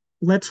say,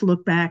 let's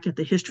look back at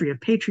the history of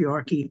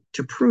patriarchy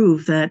to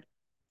prove that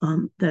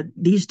that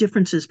these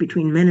differences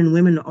between men and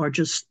women are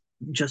just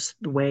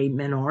the way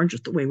men are,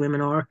 just the way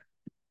women are,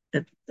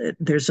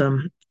 there's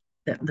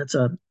that's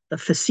a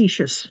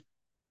facetious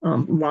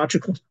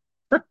logical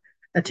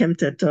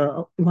attempt at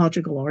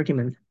logical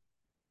argument.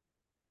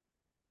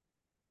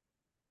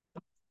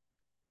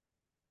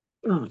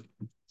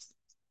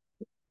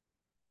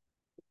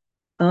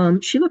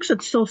 She looks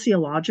at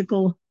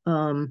sociological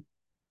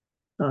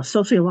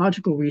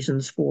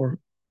reasons for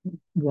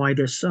why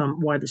this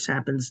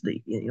happens.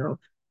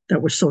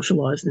 That we're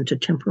socialized into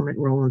temperament,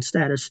 role, and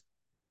status,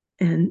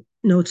 and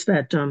notes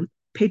that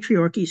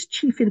patriarchy's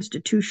chief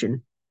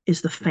institution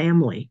is the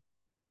family.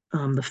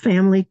 The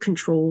family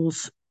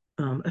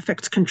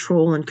affects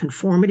control and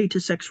conformity to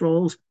sex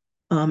roles,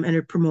 and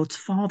it promotes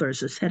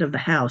fathers as head of the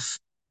house.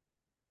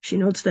 She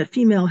notes that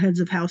female heads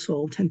of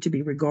household tend to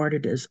be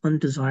regarded as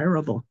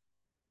undesirable.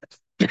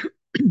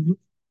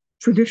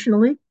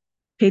 Traditionally,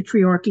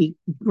 patriarchy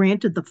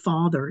granted the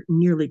father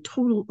nearly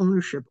total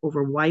ownership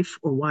over wife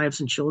or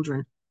wives and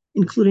children,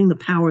 including the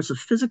powers of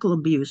physical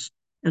abuse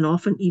and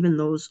often even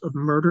those of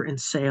murder and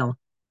sale.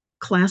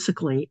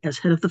 Classically, as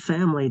head of the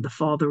family, the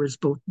father is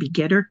both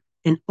begetter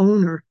and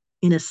owner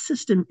in a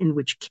system in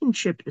which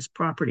kinship is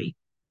property.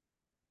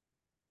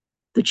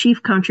 The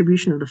chief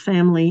contribution of the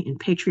family in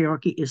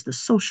patriarchy is the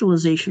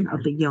socialization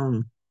of the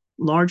young,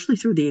 largely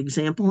through the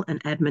example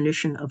and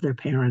admonition of their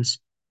parents.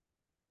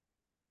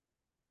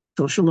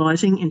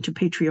 Socializing into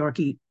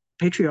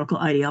patriarchal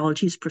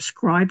ideologies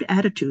prescribed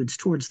attitudes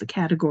towards the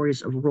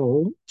categories of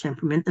role,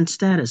 temperament, and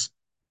status.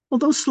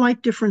 Although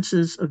slight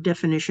differences of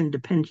definition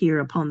depend here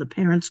upon the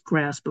parents'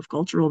 grasp of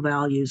cultural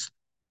values,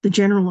 the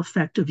general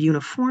effect of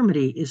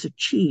uniformity is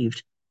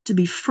achieved to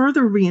be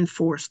further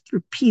reinforced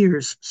through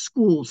peers,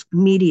 schools,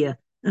 media,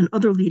 and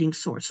other leading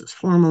sources,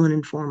 formal and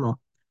informal.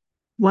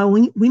 While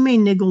we may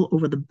niggle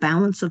over the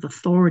balance of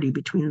authority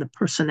between the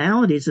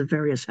personalities of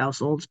various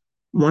households,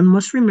 one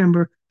must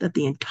remember that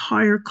the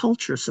entire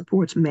culture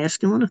supports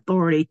masculine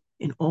authority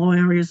in all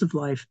areas of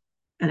life,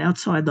 and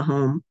outside the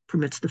home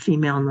permits the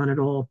female none at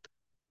all.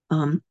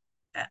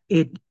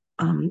 It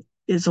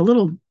is a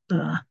little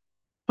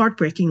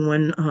heartbreaking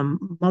when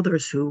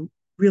mothers who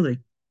really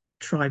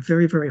try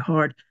very, very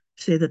hard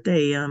say that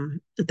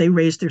they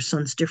raise their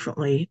sons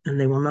differently and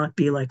they will not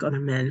be like other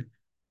men.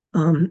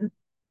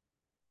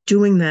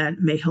 Doing that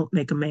may help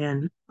make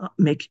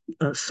make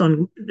a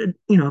son,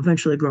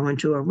 eventually grow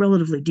into a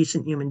relatively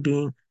decent human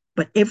being.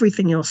 But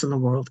everything else in the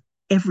world,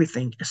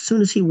 everything, as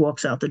soon as he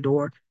walks out the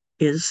door,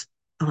 is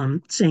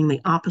saying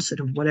the opposite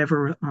of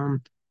whatever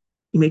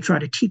you may try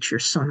to teach your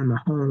son in the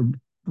home.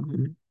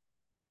 And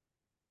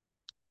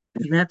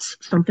that's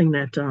something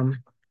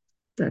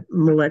that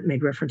Millett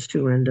made reference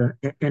to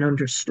and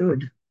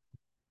understood.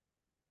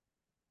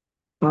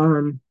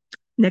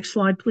 Next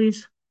slide,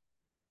 please.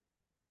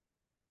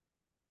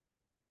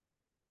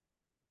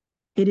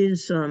 It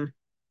is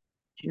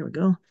here we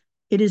go.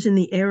 It is in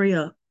the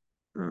area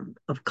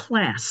of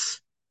class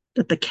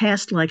that the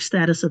caste-like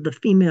status of the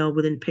female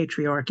within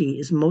patriarchy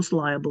is most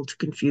liable to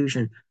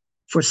confusion.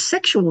 For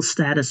sexual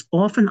status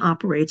often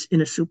operates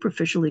in a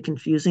superficially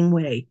confusing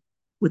way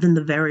within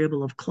the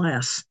variable of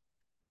class.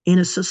 In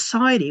a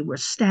society where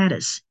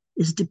status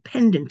is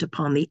dependent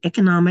upon the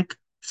economic,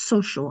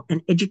 social,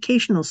 and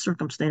educational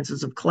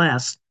circumstances of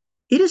class,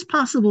 it is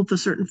possible for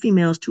certain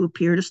females to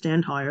appear to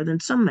stand higher than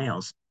some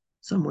males.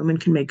 Some women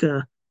can make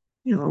a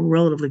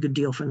relatively good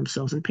deal for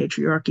themselves in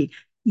patriarchy.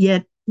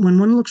 Yet, when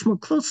one looks more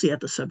closely at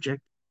the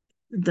subject,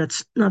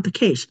 that's not the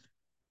case.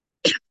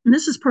 And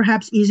this is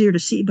perhaps easier to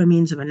see by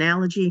means of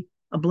analogy.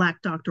 A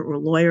black doctor or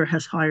lawyer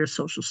has higher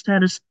social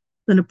status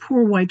than a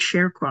poor white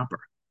sharecropper.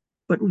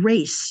 But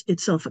race,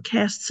 itself a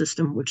caste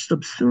system which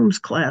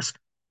subsumes class,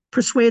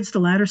 persuades the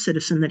latter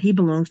citizen that he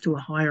belongs to a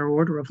higher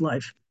order of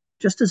life,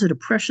 just as it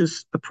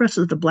oppresses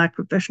the black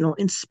professional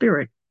in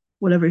spirit,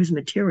 whatever his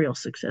material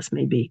success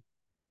may be.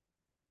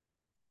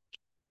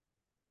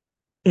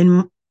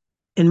 In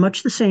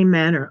much the same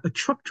manner, a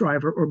truck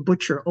driver or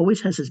butcher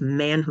always has his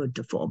manhood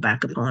to fall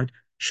back upon.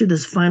 Should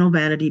his final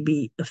vanity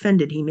be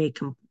offended, he may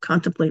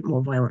contemplate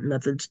more violent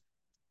methods.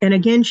 And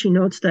again, she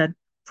notes that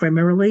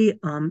primarily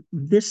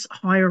this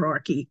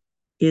hierarchy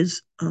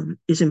is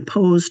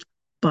imposed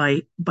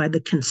by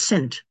the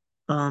consent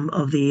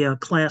of the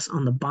class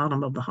on the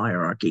bottom of the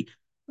hierarchy.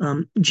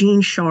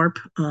 Gene Sharp,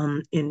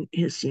 in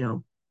his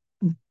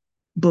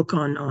book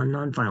on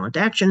nonviolent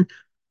action,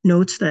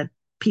 notes that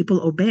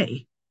people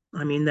obey.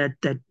 I mean that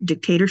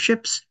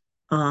dictatorships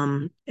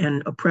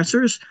and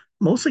oppressors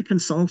mostly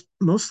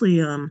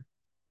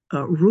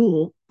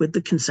rule with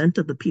the consent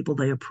of the people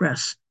they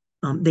oppress.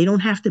 They don't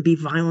have to be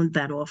violent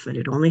that often.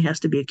 It only has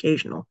to be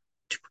occasional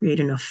to create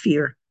enough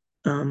fear.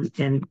 And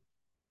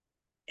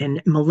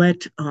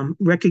Millett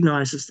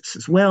recognizes this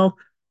as well,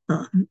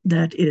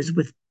 that it is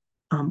with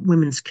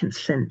women's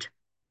consent.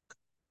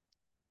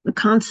 The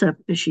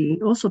concept, she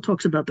also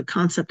talks about the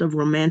concept of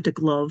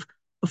romantic love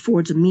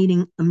affords a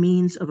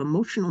means of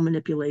emotional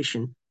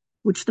manipulation,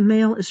 which the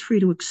male is free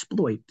to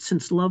exploit,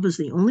 since love is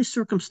the only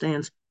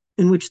circumstance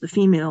in which the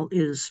female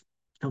is,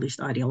 at least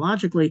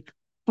ideologically,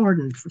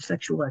 hardened for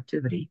sexual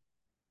activity.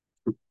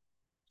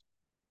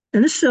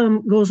 And this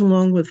goes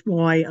along with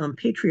why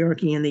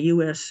patriarchy in the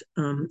U.S.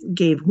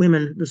 Gave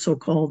women the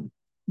so-called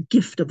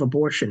gift of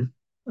abortion.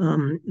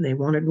 They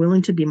wanted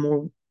women to be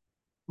more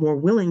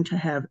willing to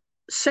have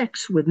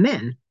sex with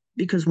men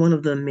because one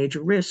of the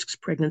major risks,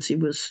 pregnancy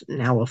was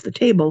now off the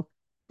table,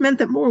 meant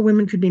that more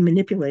women could be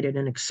manipulated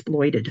and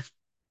exploited.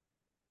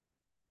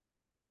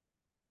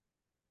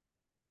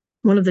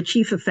 One of the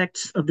chief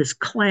effects of this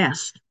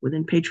class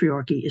within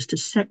patriarchy is to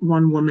set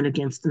one woman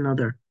against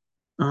another.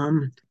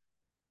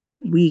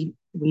 We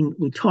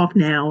talk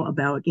now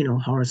about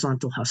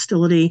horizontal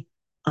hostility.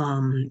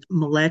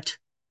 Millett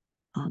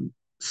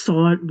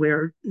saw it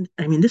where,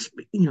 I mean, this,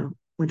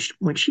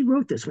 when she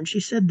wrote this, when she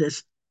said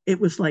this, it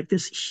was like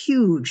this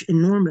huge,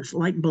 enormous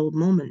light bulb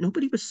moment.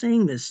 Nobody was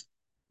saying this.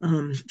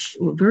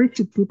 Very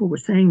few people were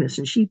saying this,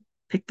 and she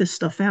picked this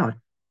stuff out.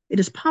 It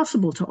is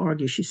possible to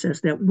argue, she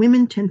says, that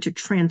women tend to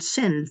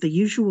transcend the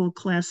usual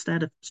class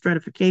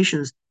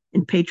stratifications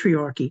in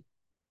patriarchy.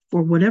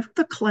 For whatever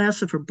the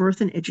class of her birth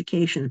and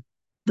education,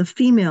 the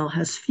female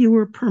has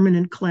fewer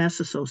permanent class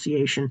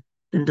association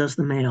than does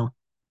the male.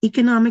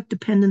 Economic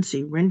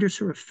dependency renders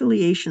her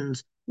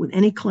affiliations with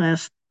any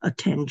class a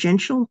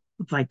tangential,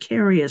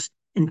 vicarious,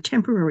 and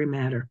temporary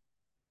matter.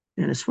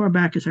 And as far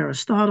back as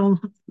Aristotle,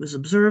 it was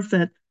observed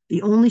that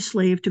the only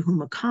slave to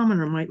whom a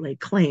commoner might lay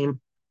claim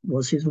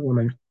was his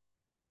woman.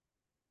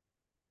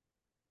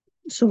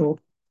 So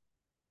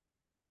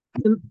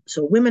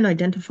women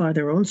identify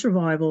their own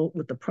survival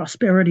with the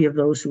prosperity of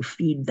those who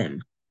feed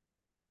them.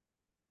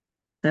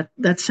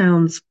 That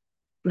sounds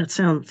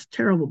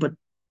terrible, but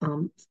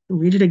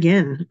read it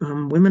again.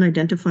 Women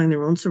identifying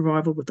their own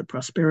survival with the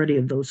prosperity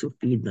of those who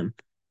feed them.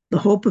 The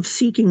hope of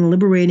seeking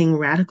liberating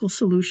radical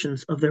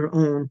solutions of their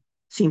own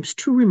seems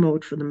too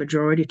remote for the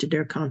majority to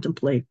dare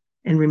contemplate,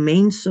 and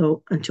remains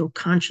so until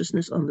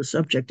consciousness on the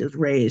subject is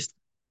raised.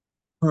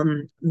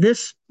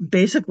 This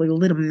basically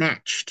lit a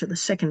match to the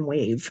second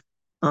wave.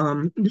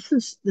 This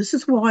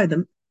is why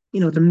the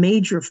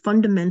major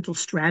fundamental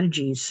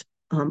strategies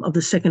of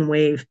the second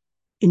wave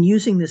in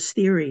using this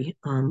theory,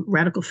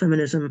 radical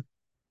feminism,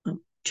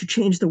 to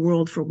change the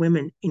world for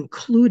women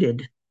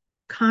included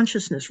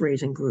consciousness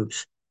raising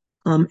groups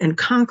and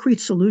concrete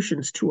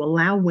solutions to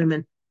allow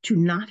women to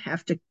not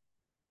have to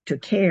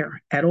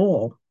care at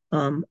all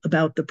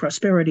about the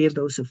prosperity of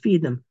those who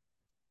feed them.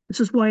 This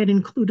is why it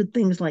included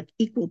things like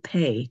equal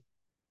pay,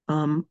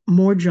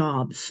 more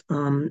jobs,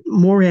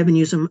 more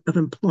avenues of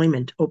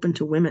employment open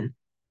to women,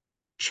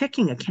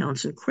 checking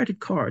accounts and credit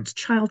cards,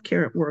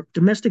 childcare at work,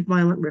 domestic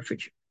violent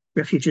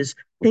refuges,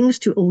 things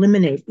to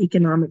eliminate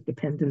economic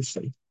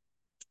dependency.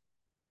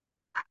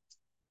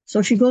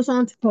 So she goes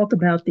on to talk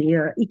about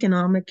the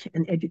economic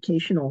and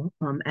educational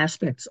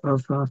aspects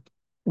of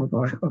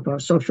our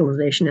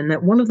socialization, and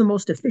that one of the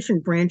most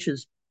efficient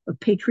branches of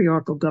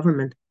patriarchal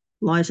government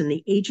lies in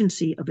the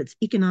agency of its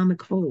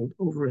economic hold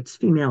over its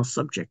female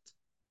subjects.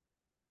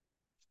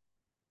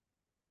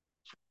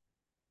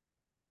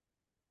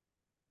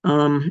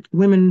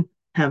 Women's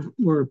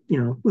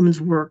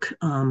work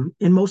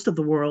in most of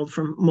the world,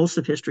 from most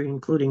of history,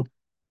 including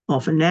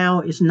often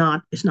now, is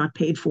not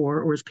paid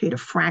for, or is paid a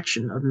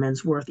fraction of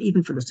men's worth,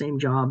 even for the same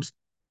jobs.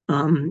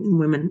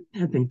 Women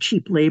have been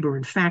cheap labor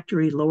in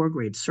factory, lower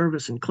grade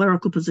service and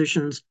clerical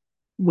positions,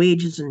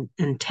 wages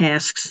and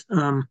tasks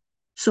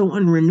so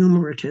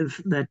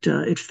unremunerative that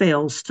it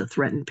fails to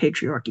threaten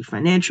patriarchy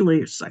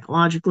financially or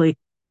psychologically.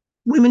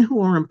 Women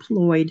who are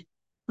employed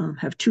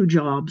have two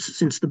jobs,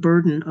 since the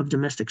burden of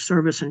domestic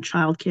service and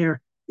childcare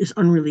is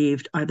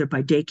unrelieved either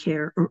by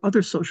daycare or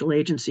other social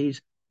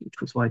agencies, which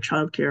was why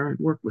childcare and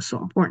work was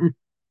so important,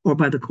 or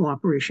by the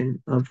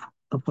cooperation of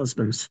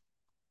husbands.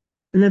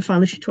 And then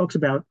finally, she talks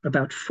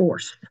about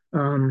force.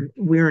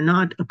 We are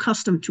not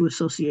accustomed to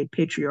associate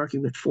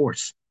patriarchy with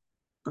force.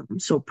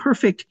 So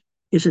perfect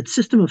is its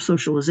system of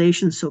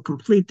socialization, so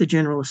complete the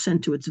general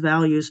assent to its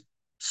values,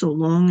 so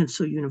long and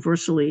so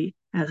universally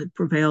has it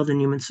prevailed in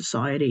human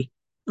society,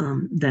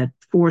 that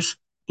force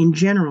in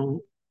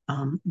general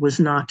was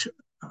not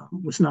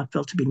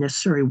felt to be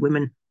necessary.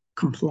 Women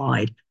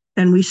complied.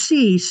 And we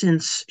see,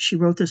 since she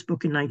wrote this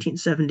book in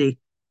 1970,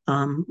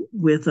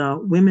 with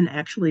women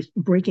actually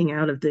breaking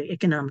out of the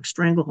economic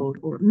stranglehold,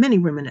 or many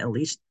women at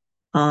least,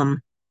 that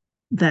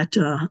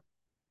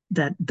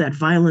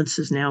violence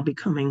is now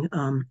becoming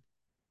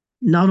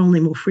not only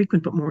more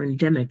frequent but more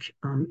endemic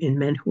in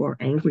men who are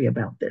angry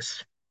about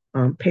this.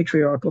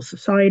 Patriarchal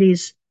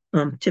societies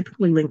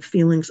typically link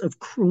feelings of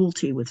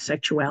cruelty with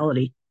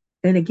sexuality.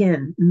 And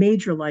again,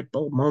 major light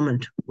bulb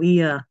moment.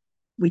 We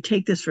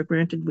take this for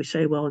granted. We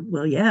say,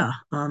 well, yeah,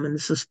 and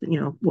this is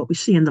what we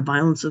see in the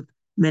violence of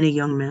many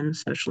young men,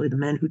 especially the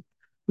men who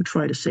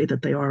try to say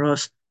that they are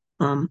us.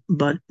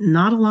 But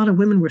not a lot of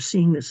women were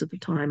seeing this at the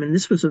time, and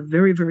this was a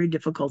very, very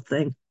difficult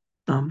thing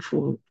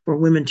for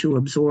women to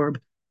absorb.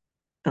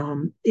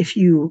 If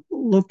you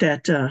looked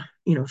at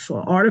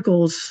saw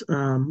articles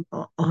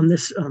on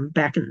this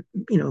back in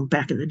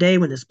the day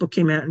when this book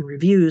came out in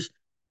reviews,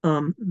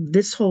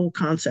 this whole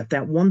concept,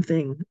 that one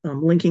thing,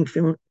 linking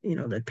feeling,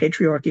 that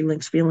patriarchy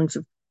links feelings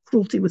of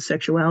cruelty with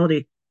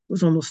sexuality,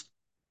 was almost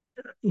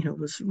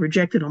was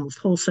rejected almost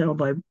wholesale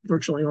by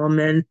virtually all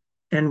men,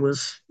 and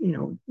was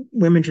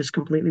women just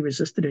completely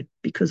resisted it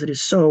because it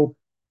is so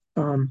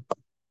um,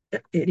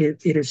 it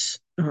is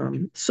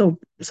so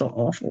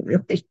awful,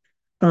 really.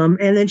 And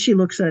then she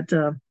looks at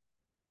and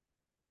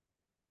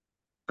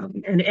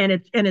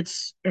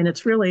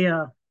it's really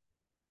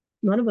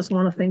none of us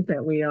want to think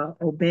that we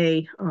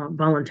obey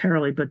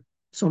voluntarily, but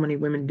so many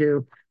women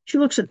do. She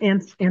looks at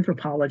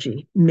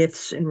anthropology,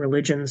 myths, and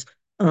religions.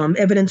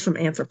 Evidence from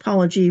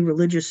anthropology,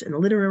 religious, and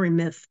literary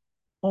myth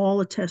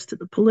all attest to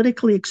the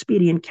politically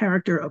expedient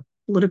character of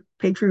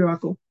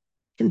patriarchal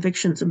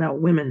convictions about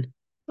women.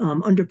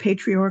 Under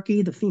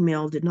patriarchy, the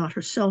female did not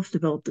herself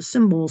develop the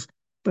symbols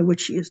by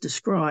which she is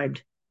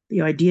described.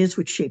 The ideas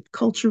which shaped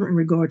culture in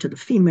regard to the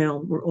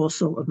female were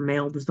also of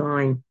male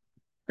design.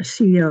 I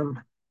see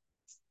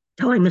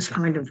time is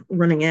kind of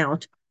running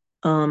out.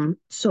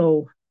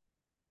 So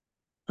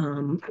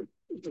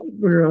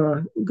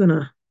we're going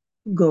to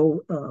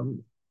go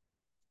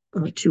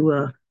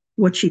to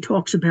what she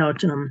talks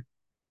about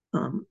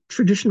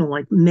traditional,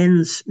 like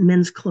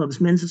men's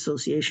clubs, men's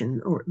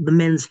association, or the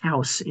men's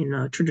house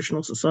in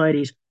traditional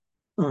societies.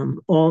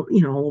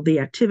 All the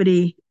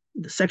activity,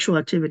 the sexual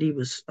activity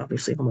was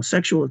obviously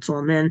homosexual. It's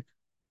all men.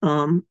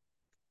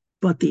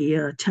 But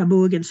the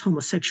taboo against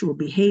homosexual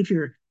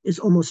behavior is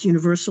almost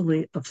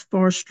universally of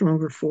far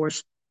stronger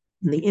force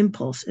than the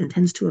impulse and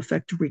tends to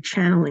affect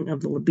rechanneling of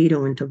the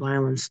libido into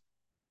violence.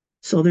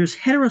 So there's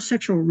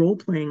heterosexual role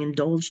playing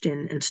indulged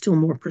in, and still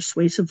more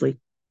persuasively,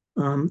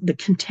 the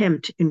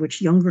contempt in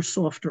which younger,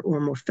 softer,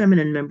 or more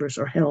feminine members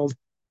are held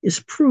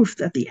is proof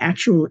that the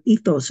actual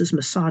ethos is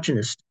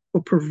misogynist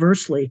or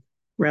perversely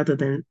rather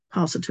than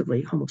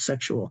positively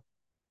homosexual,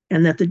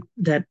 and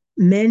that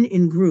men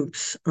in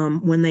groups,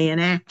 when they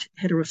enact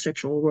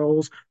heterosexual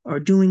roles, are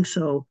doing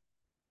so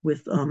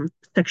with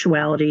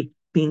sexuality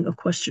being a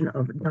question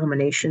of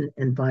domination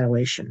and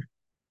violation.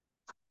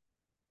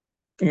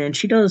 And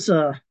she does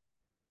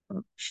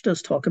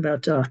talk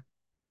about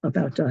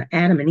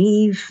Adam and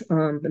Eve,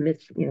 the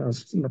myth,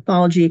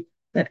 mythology,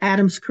 that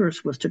Adam's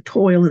curse was to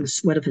toil in the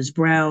sweat of his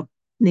brow,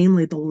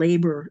 namely the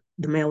labor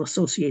the male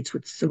associates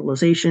with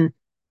civilization.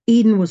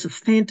 Eden was a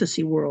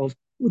fantasy world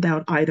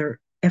without either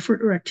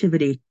effort or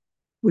activity,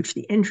 which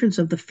the entrance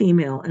of the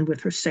female and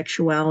with her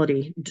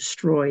sexuality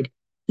destroyed.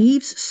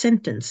 Eve's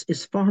sentence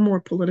is far more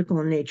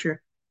political in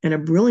nature and a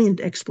brilliant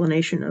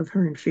explanation of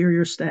her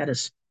inferior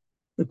status.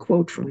 The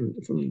quote from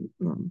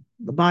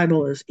the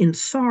Bible is, "In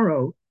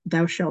sorrow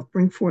thou shalt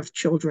bring forth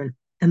children,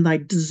 and thy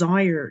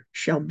desire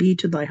shall be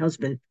to thy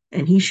husband,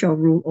 and he shall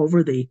rule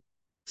over thee."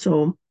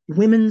 So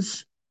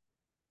women's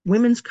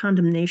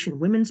condemnation,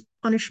 women's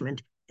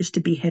punishment is to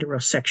be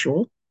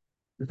heterosexual,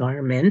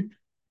 desire men,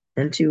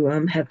 and to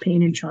have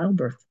pain in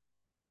childbirth.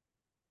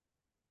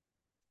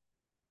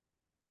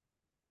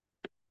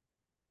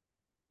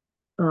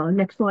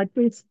 Next slide,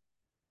 please.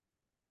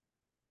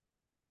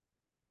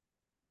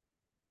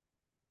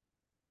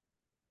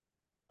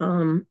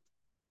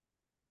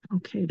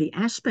 Okay, the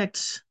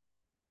aspects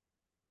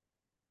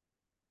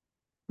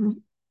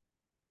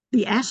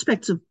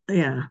of,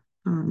 yeah,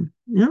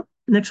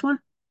 next one.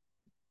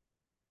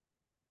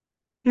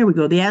 Here we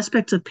go. The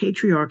aspects of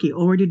patriarchy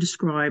already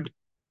described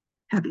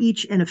have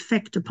each an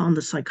effect upon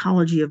the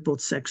psychology of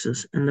both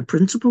sexes, and the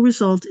principal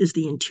result is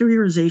the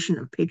interiorization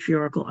of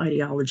patriarchal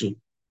ideology.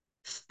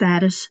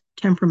 Status,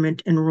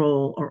 temperament, and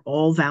role are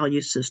all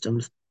value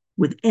systems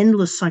with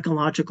endless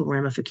psychological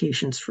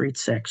ramifications for each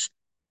sex.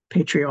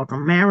 Patriarchal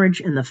marriage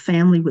and the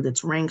family, with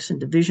its ranks and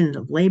divisions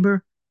of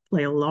labor,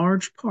 play a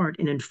large part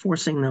in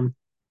enforcing them.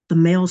 The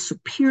male's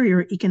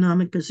superior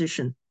economic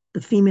position,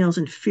 the female's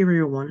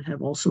inferior one,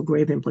 have also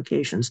grave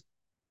implications.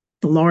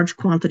 The large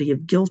quantity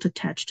of guilt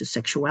attached to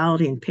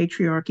sexuality and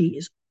patriarchy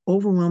is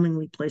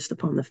overwhelmingly placed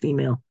upon the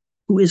female,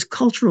 who is,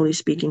 culturally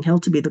speaking,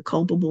 held to be the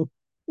culpable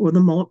or the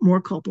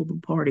more culpable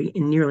party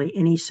in nearly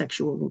any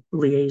sexual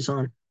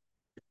liaison.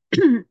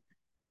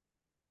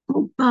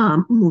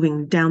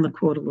 Moving down the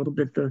quote a little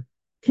bit, the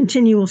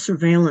continual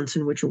surveillance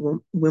in which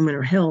women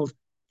are held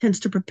tends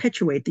to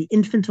perpetuate the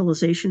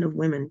infantilization of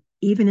women,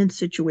 even in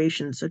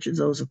situations such as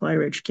those of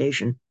higher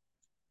education.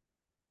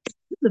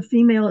 The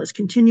female is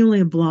continually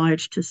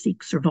obliged to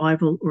seek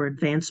survival or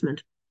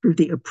advancement through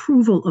the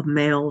approval of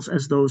males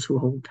as those who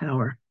hold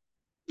power.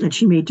 And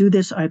she may do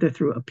this either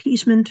through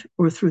appeasement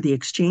or through the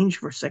exchange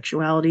for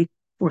sexuality,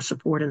 for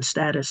support and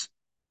status.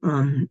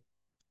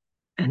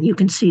 And you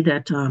can see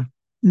that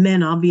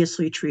men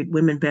obviously treat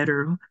women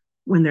better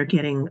when they're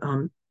getting,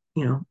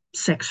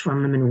 sex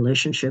from them in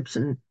relationships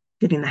and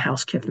getting the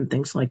house kept and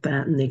things like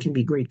that. And they can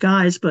be great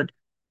guys, but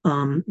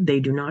they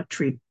do not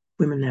treat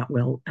women that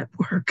well at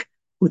work,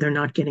 who they're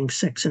not getting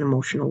sex and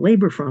emotional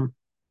labor from.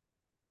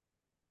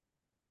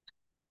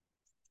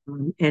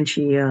 And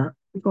she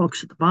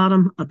talks at the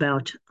bottom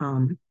about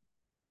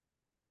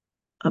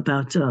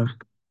the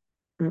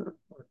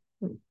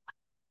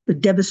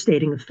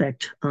devastating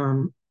effect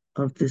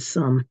of this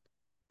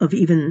of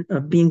even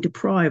being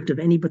deprived of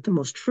any but the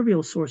most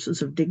trivial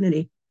sources of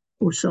dignity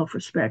or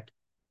self-respect.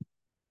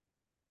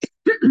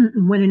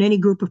 When in any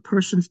group of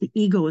persons the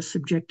ego is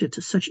subjected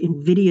to such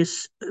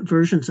invidious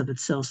versions of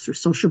itself through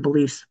social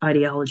beliefs,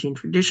 ideology, and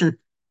tradition,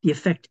 the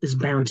effect is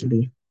bound to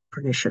be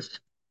pernicious.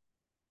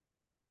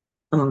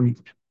 Um,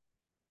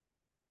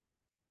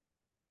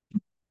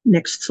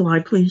 Next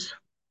slide, please.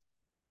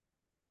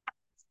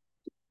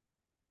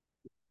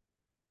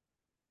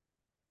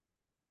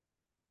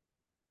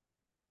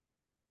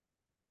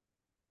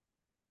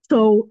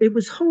 So it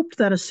was hoped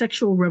that a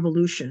sexual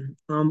revolution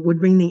would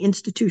bring the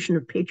institution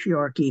of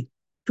patriarchy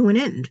to an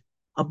end,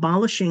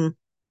 abolishing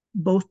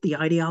both the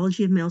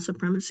ideology of male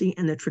supremacy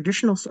and the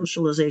traditional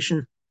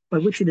socialization by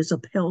which it is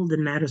upheld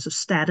in matters of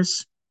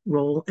status,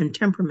 role, and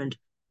temperament.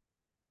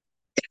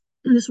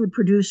 And this would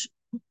produce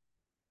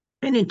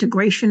an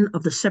integration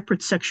of the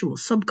separate sexual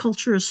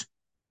subcultures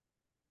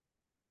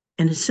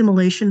and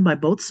assimilation by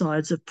both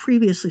sides of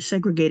previously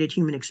segregated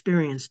human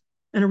experience.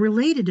 And a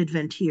related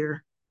event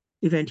here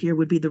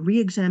would be the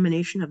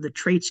re-examination of the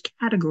traits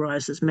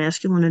categorized as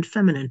masculine and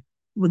feminine,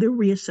 with a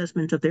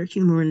reassessment of their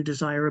humor and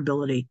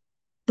desirability.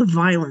 The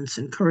violence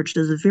encouraged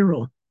as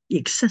virile, the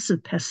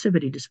excessive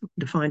passivity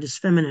defined as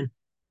feminine,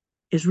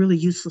 is really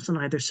useless in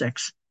either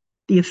sex.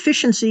 The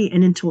efficiency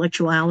and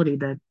intellectuality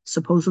that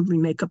supposedly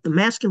make up the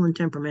masculine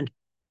temperament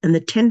and the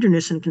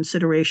tenderness and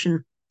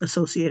consideration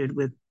associated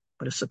with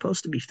what is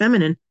supposed to be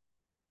feminine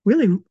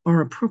really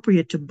are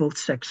appropriate to both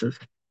sexes.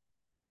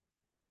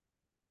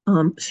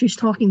 She's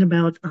talking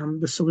about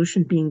the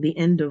solution being the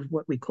end of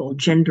what we call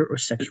gender or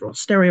sexual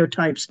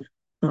stereotypes,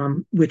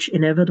 which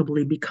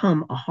inevitably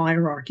become a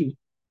hierarchy,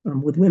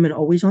 with women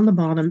always on the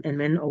bottom and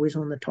men always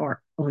on the top.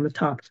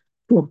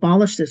 To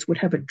abolish this would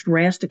have a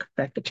drastic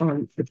effect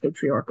upon the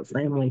patriarchal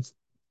families.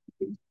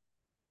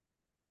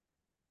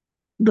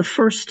 The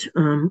first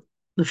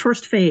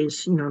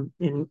phase,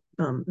 in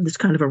this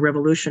kind of a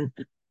revolution,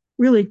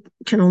 really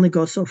can only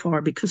go so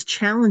far because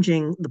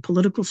challenging the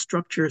political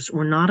structures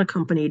were not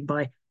accompanied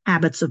by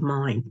habits of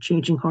mind,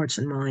 changing hearts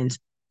and minds.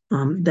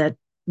 That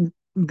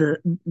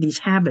these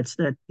habits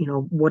that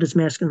what is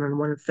masculine and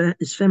what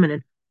is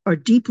feminine are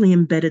deeply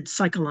embedded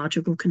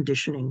psychological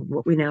conditioning,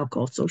 what we now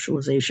call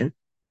socialization.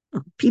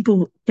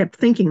 People kept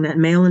thinking that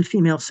male and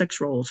female sex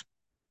roles,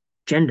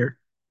 gender,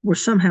 were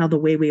somehow the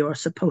way we are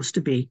supposed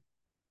to be.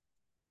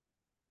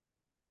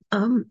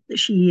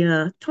 She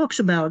talks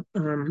about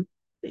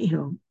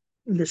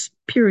this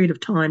period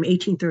of time,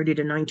 1830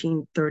 to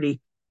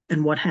 1930,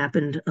 and what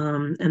happened.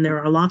 And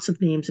there are lots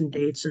of names and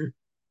dates. And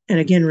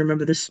again,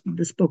 remember this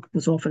book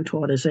was often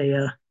taught as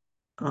a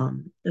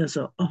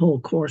whole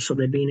course, so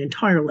there'd be an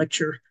entire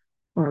lecture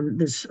on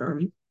this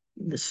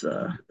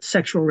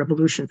sexual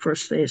revolution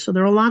first phase. So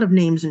there are a lot of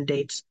names and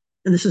dates,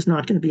 and this is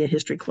not going to be a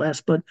history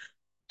class, but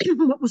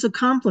what was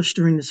accomplished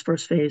during this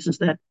first phase is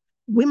that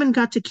women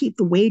got to keep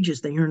the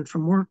wages they earned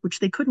from work, which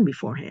they couldn't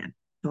beforehand.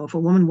 If a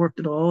woman worked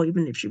at all,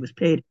 even if she was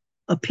paid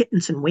a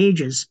pittance in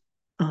wages,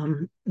 her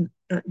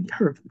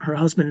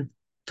husband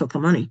took the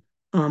money.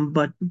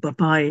 But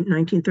by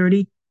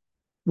 1930,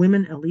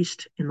 women, at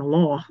least in the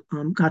law,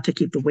 got to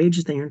keep the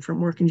wages they earned from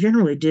work, and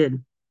generally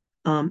did.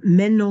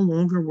 Men no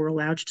longer were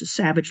allowed to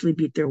savagely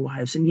beat their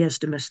wives, and yes,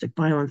 domestic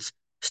violence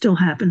still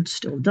happens,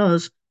 still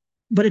does,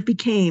 but it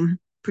became,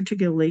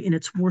 particularly in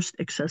its worst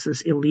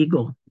excesses,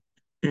 illegal.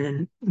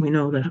 And we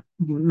know that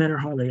men are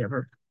hardly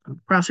ever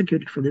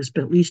prosecuted for this,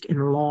 but at least in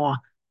law,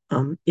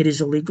 it is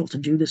illegal to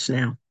do this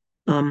now.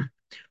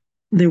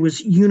 There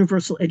was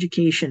universal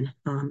education,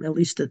 at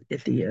least at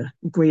the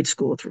grade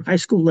school through high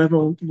school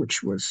level,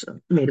 which was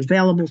made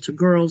available to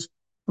girls,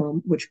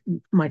 which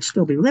might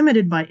still be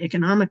limited by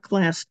economic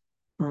class,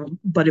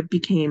 but it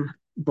became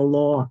the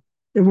law.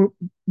 There were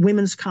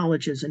women's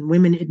colleges and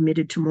women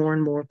admitted to more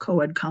and more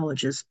co-ed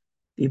colleges.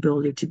 The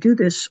ability to do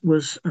this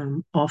was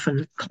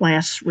often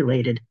class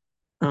related.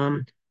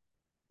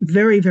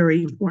 Very,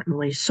 very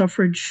importantly,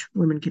 suffrage,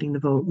 women getting the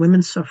vote,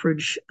 women's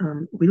suffrage.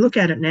 We look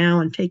at it now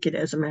and take it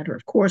as a matter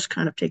of course,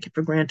 kind of take it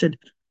for granted.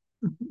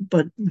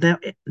 But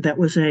that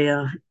was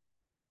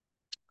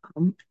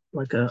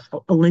like a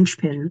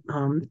linchpin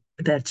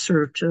that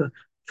served to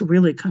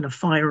really kind of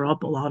fire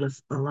up a lot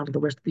of the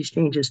rest of these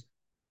changes.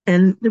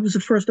 And there was a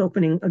first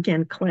opening,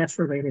 again, class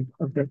related,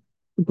 of the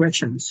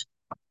progressions.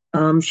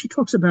 She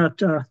talks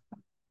about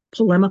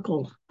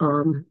polemical,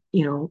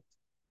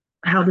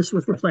 how this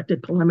was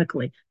reflected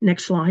polemically.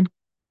 Next slide.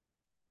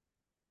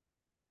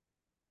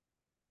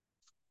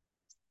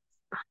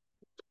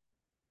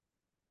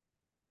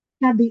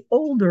 Had the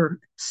older,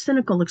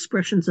 cynical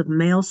expressions of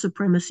male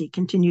supremacy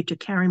continued to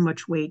carry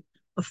much weight,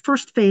 a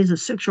first phase of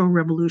sexual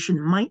revolution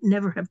might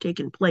never have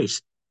taken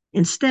place.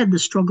 Instead, the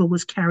struggle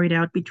was carried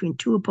out between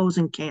two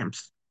opposing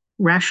camps,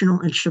 rational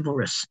and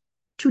chivalrous,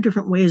 two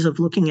different ways of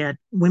looking at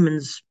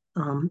women's,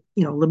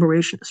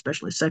 liberation,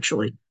 especially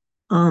sexually.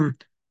 Um,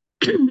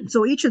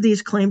 so each of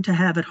these claimed to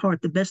have at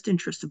heart the best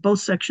interests of both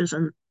sexes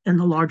and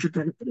the larger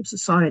benefit of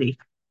society.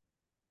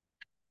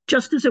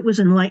 Just as it was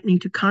enlightening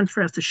to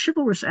contrast the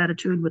chivalrous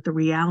attitude with the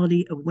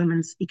reality of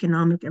women's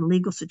economic and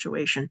legal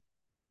situation,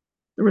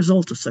 the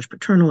result of such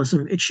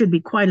paternalism, it should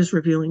be quite as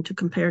revealing to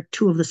compare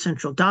two of the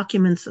central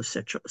documents of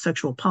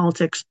sexual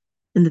politics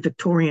in the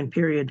Victorian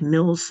period,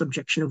 Mill's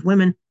Subjection of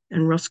Women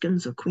and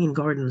Ruskin's of Queen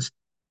Gardens.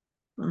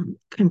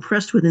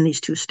 Compressed within these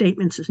two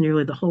statements is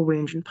nearly the whole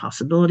range and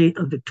possibility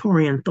of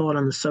Victorian thought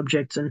on the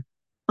subjects. And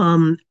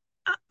I'm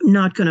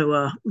not going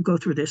to go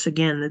through this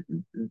again.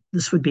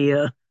 This would be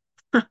a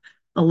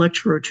a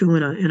lecture or two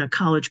in a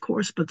college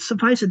course, but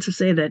suffice it to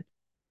say that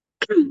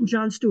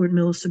John Stuart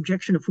Mill's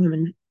Subjection of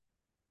Women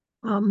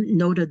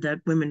noted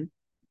that women,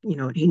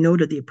 he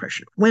noted the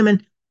oppression of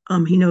women.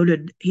 He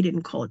noted he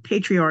didn't call it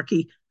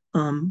patriarchy,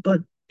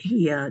 but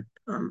he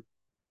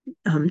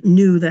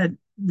knew that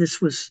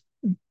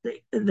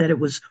it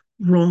was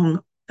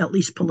wrong, at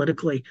least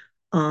politically.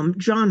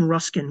 John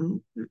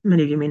Ruskin,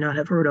 many of you may not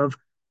have heard of,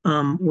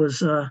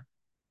 was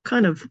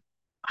kind of,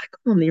 I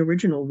call him the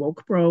original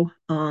woke bro.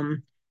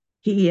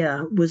 He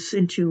was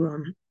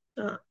into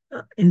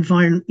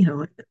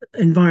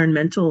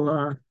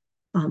environmental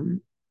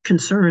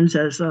concerns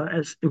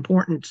as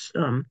important,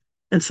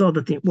 and saw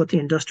that what the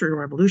Industrial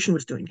Revolution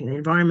was doing to the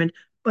environment.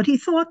 But he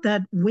thought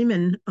that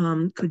women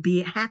could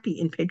be happy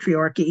in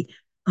patriarchy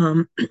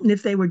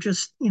if they were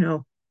just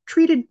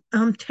treated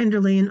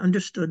tenderly and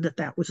understood that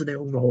that was their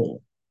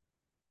role.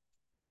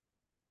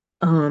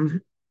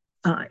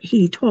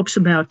 He talks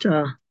about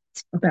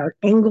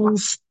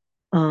Engels,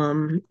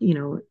 and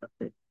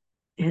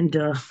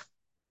on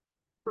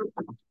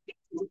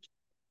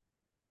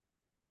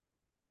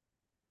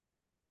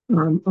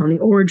the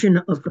origin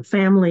of the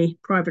family,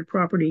 private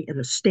property, and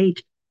the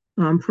state,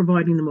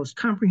 providing the most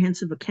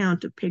comprehensive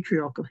account of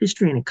patriarchal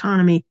history and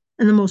economy,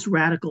 and the most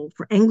radical,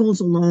 for Engels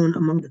alone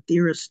among the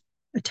theorists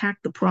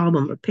attacked the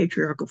problem of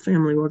patriarchal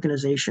family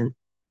organization.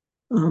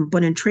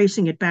 But in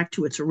tracing it back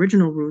to its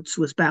original roots,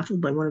 was baffled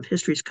by one of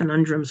history's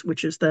conundrums,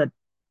 which is that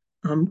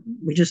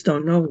we just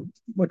don't know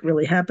what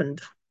really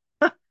happened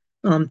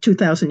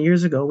 2,000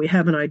 years ago. We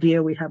have an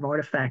idea, we have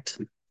artifacts,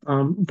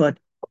 but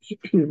he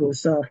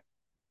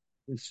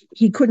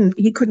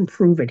couldn't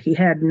prove it. He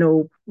had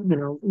no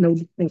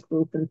distinct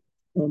proof, and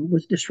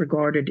was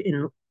disregarded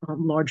in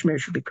large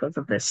measure because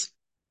of this.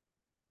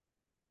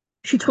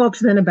 She talks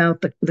then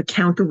about the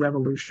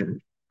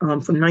counter-revolution from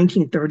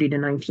 1930 to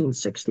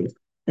 1960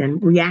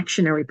 and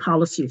reactionary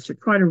policies to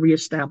try to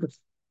reestablish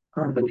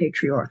the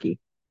patriarchy.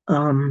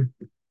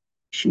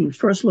 She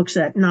first looks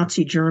at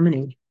Nazi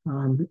Germany,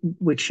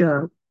 which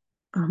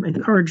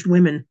encouraged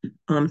women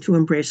to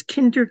embrace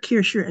Kinder,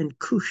 Kirche, and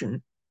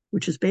Kuchen,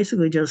 which is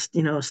basically just,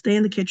 stay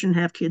in the kitchen,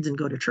 have kids, and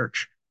go to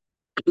church.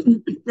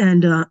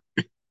 And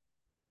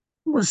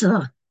was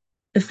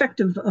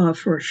effective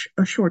for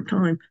a short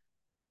time.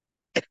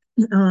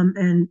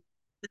 And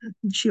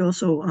she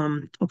also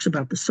talks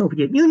about the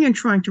Soviet Union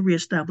trying to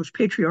reestablish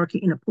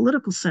patriarchy in a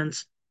political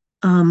sense,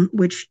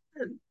 which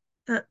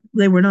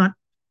they were not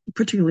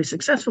particularly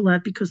successful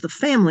at because the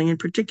family in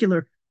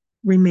particular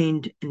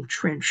remained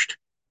entrenched.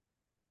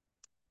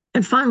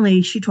 And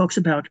finally, she talks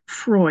about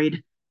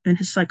Freud and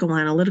his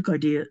psychoanalytic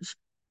ideas,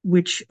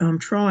 which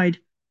tried,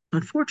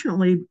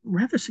 unfortunately,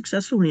 rather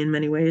successfully in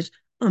many ways,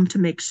 to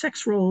make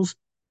sex roles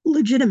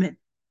legitimate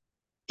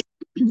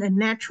and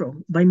natural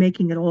by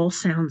making it all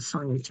sound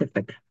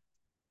scientific.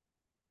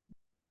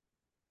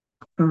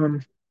 I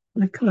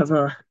kind of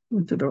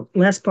went to the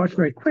last part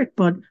very quick,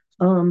 but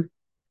a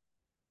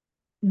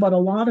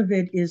lot of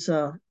it is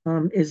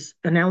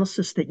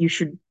analysis that you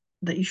should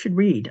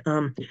read.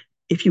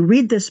 If you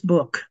read this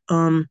book,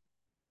 I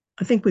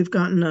think we've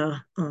gotten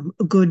a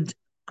good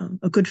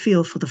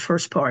feel for the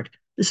first part.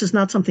 This is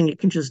not something you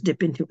can just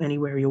dip into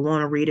anywhere. You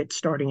want to read it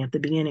starting at the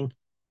beginning.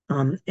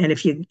 And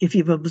if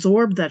you've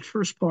absorbed that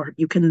first part,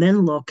 you can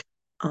then look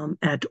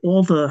at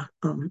all the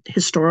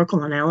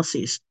historical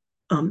analyses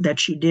that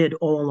she did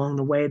all along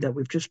the way that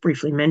we've just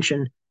briefly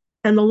mentioned.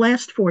 And the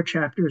last 4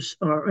 chapters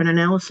are an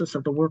analysis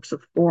of the works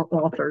of 4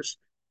 authors,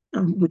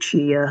 which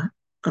she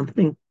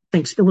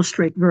thinks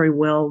illustrate very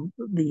well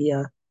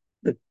the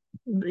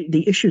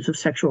issues of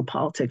sexual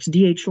politics.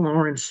 D.H.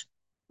 Lawrence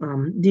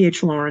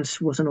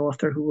was an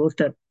author who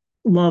looked at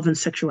love and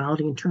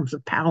sexuality in terms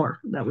of power.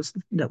 That was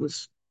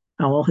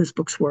how all his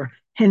books were.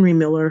 Henry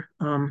Miller,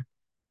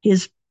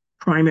 his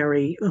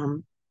primary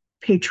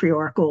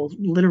patriarchal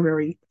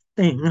literary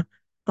thing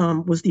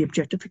was the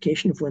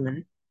objectification of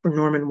women. For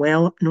Norman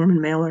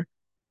Mailer,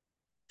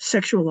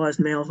 sexualized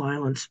male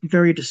violence,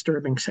 very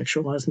disturbing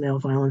sexualized male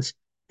violence.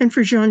 And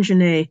for Jean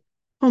Genet,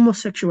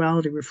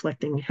 homosexuality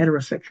reflecting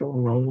heterosexual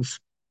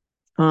roles.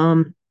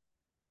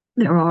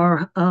 There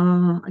are,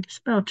 I guess,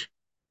 about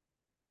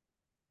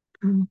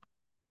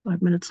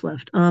 5 minutes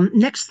left.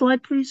 Next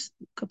slide, please.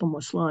 A couple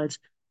more slides.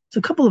 So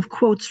a couple of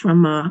quotes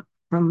from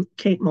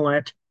Kate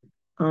Millett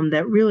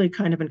that really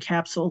kind of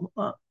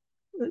encapsulate,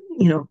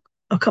 you know,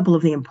 a couple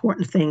of the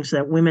important things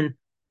that women,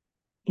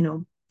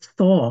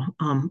 saw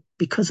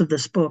because of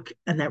this book,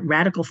 and that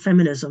radical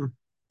feminism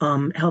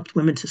helped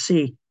women to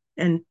see.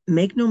 And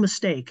make no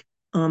mistake,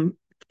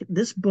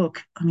 this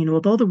book, I mean,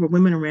 although there were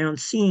women around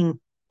seeing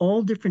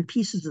all different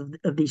pieces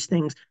of these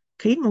things,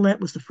 Kate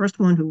Millett was the first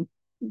one who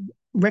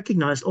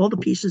recognized all the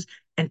pieces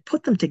and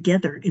put them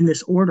together in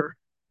this order,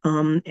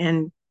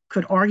 and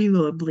could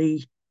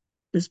arguably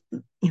this,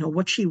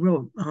 what she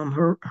wrote,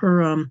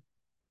 her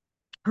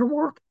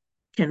work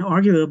can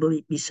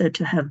arguably be said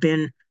to have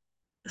been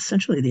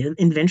essentially the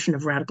invention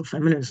of radical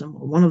feminism,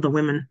 or one of the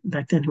women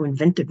back then who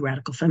invented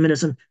radical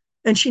feminism.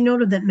 And she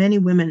noted that many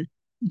women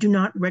do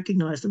not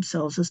recognize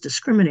themselves as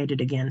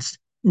discriminated against.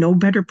 No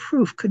better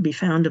proof could be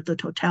found of the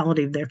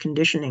totality of their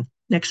conditioning.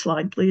 Next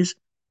slide, please.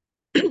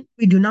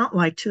 We do not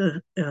like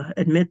to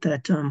admit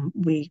that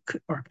we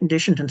are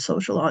conditioned and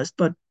socialized,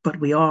 but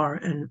we are,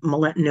 and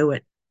Millett knew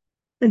it.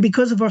 And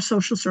because of our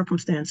social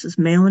circumstances,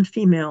 male and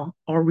female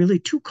are really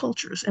two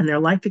cultures, and their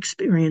life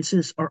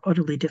experiences are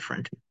utterly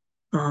different.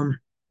 Um,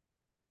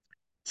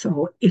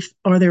 so, if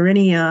are there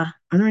any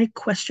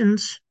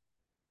questions?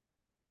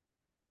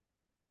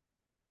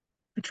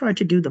 I tried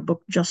to do the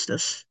book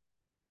justice.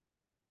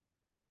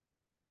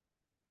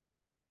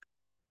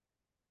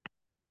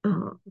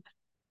 Uh,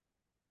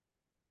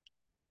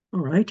 all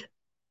right.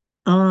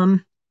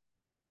 Um,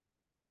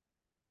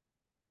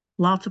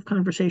 Lots of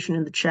conversation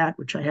in the chat,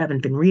 which I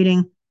haven't been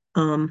reading.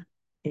 Um,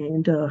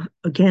 and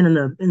again,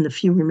 in the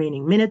few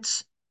remaining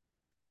minutes,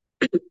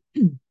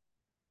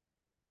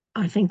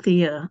 I think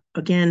the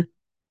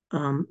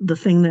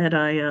thing that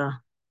I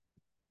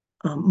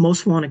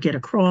most want to get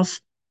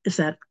across is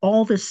that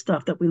all this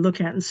stuff that we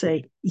look at and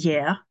say,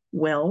 yeah,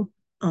 well,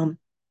 um,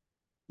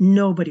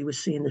 nobody was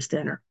seeing this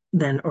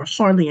then, or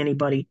hardly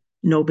anybody.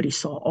 Nobody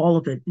saw all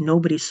of it.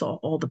 Nobody saw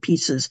all the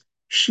pieces.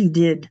 She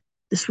did.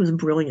 This was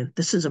brilliant.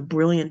 This is a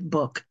brilliant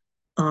book.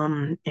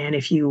 And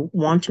if you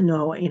want to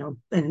know,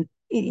 and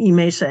you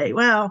may say,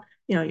 well,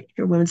 you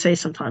hear women say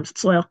sometimes,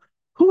 it's well,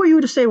 who are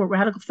you to say what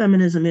radical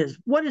feminism is?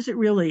 What is it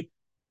really?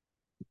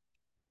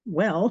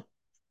 Well,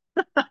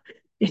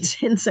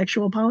 it's in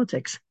sexual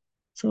politics.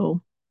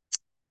 So,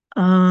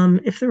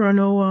 if there are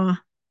no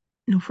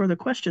further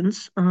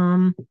questions,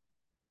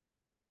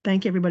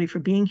 thank everybody for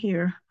being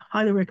here.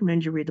 Highly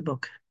recommend you read the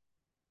book.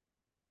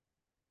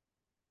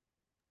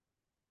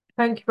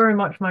 Thank you very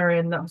much,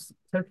 Marian. That was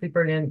totally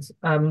brilliant.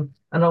 And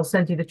I'll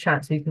send you the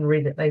chat so you can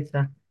read it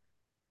later.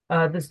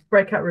 There's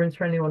breakout rooms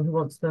for anyone who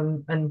wants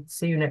them, and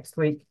see you next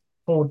week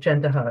for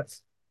Gender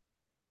Hurts.